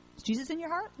Spirit. Is Jesus in your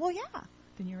heart? Well, yeah.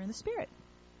 Then you're in the Spirit.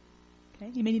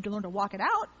 Okay? You may need to learn to walk it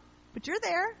out, but you're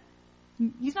there.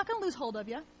 He's not going to lose hold of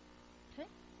you. Okay?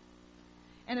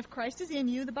 And if Christ is in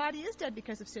you, the body is dead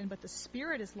because of sin, but the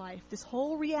Spirit is life. This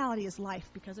whole reality is life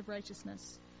because of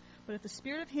righteousness. But if the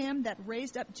Spirit of him that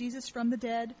raised up Jesus from the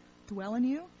dead dwell in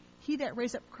you, he that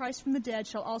raised up Christ from the dead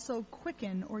shall also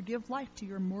quicken or give life to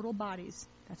your mortal bodies.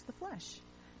 That's the flesh.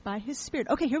 By his Spirit.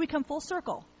 Okay, here we come full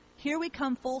circle. Here we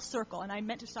come full circle. And I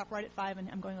meant to stop right at 5, and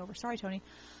I'm going over. Sorry, Tony.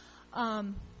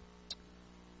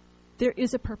 There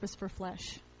is a purpose for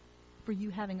flesh, for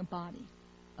you having a body,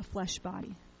 a flesh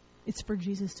body. It's for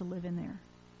Jesus to live in there.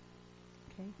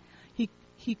 Okay?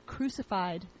 He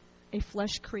crucified a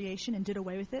flesh creation and did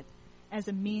away with it as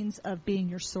a means of being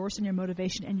your source and your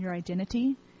motivation and your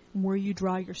identity, and where you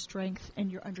draw your strength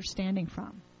and your understanding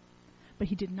from. But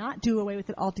he did not do away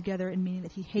with it altogether in meaning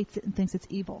that he hates it and thinks it's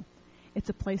evil. It's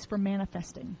a place for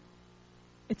manifesting.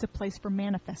 It's a place for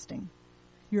manifesting.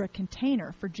 You're a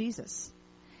container for Jesus.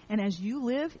 And as you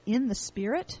live in the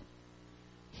Spirit,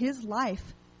 his life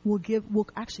will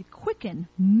actually quicken,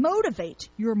 motivate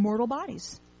your mortal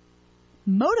bodies.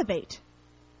 Motivate.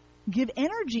 Give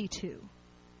energy to.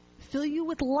 Fill you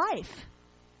with life.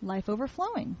 Life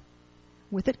overflowing.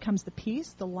 With it comes the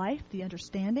peace, the life, the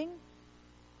understanding.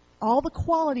 All the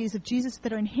qualities of Jesus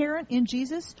that are inherent in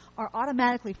Jesus are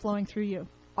automatically flowing through you.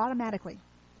 Automatically.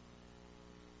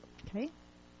 Okay?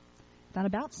 Not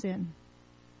about sin.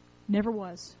 Never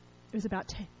was. It was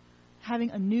about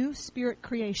having a new spirit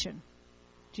creation.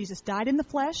 Jesus died in the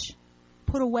flesh,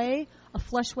 put away a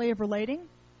flesh way of relating,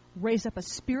 raised up a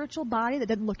spiritual body that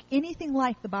doesn't look anything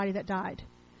like the body that died.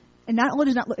 And not only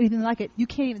does it not look anything like it, you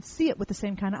can't even see it with the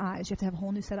same kind of eyes. You have to have a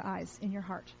whole new set of eyes in your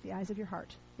heart, the eyes of your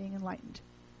heart, being enlightened.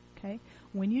 Okay?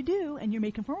 When you do, and you're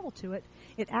made conformable to it,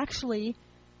 it actually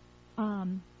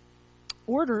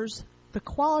orders the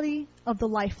quality of the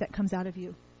life that comes out of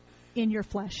you in your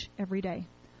flesh every day.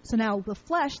 So now the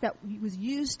flesh that was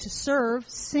used to serve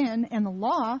sin and the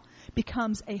law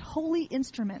becomes a holy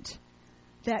instrument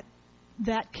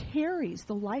that carries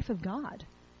the life of God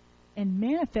and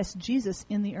manifests Jesus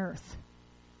in the earth.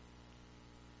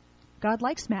 God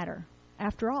likes matter.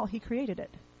 After all, He created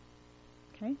it.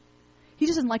 Okay? He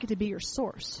doesn't like it to be your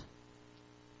source.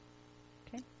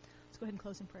 Okay? Let's go ahead and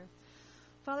close in prayer.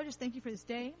 Father, just thank you for this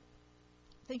day.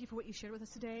 Thank you for what you shared with us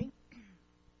today.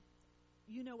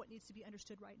 You know what needs to be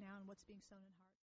understood right now and what's being sown in hearts.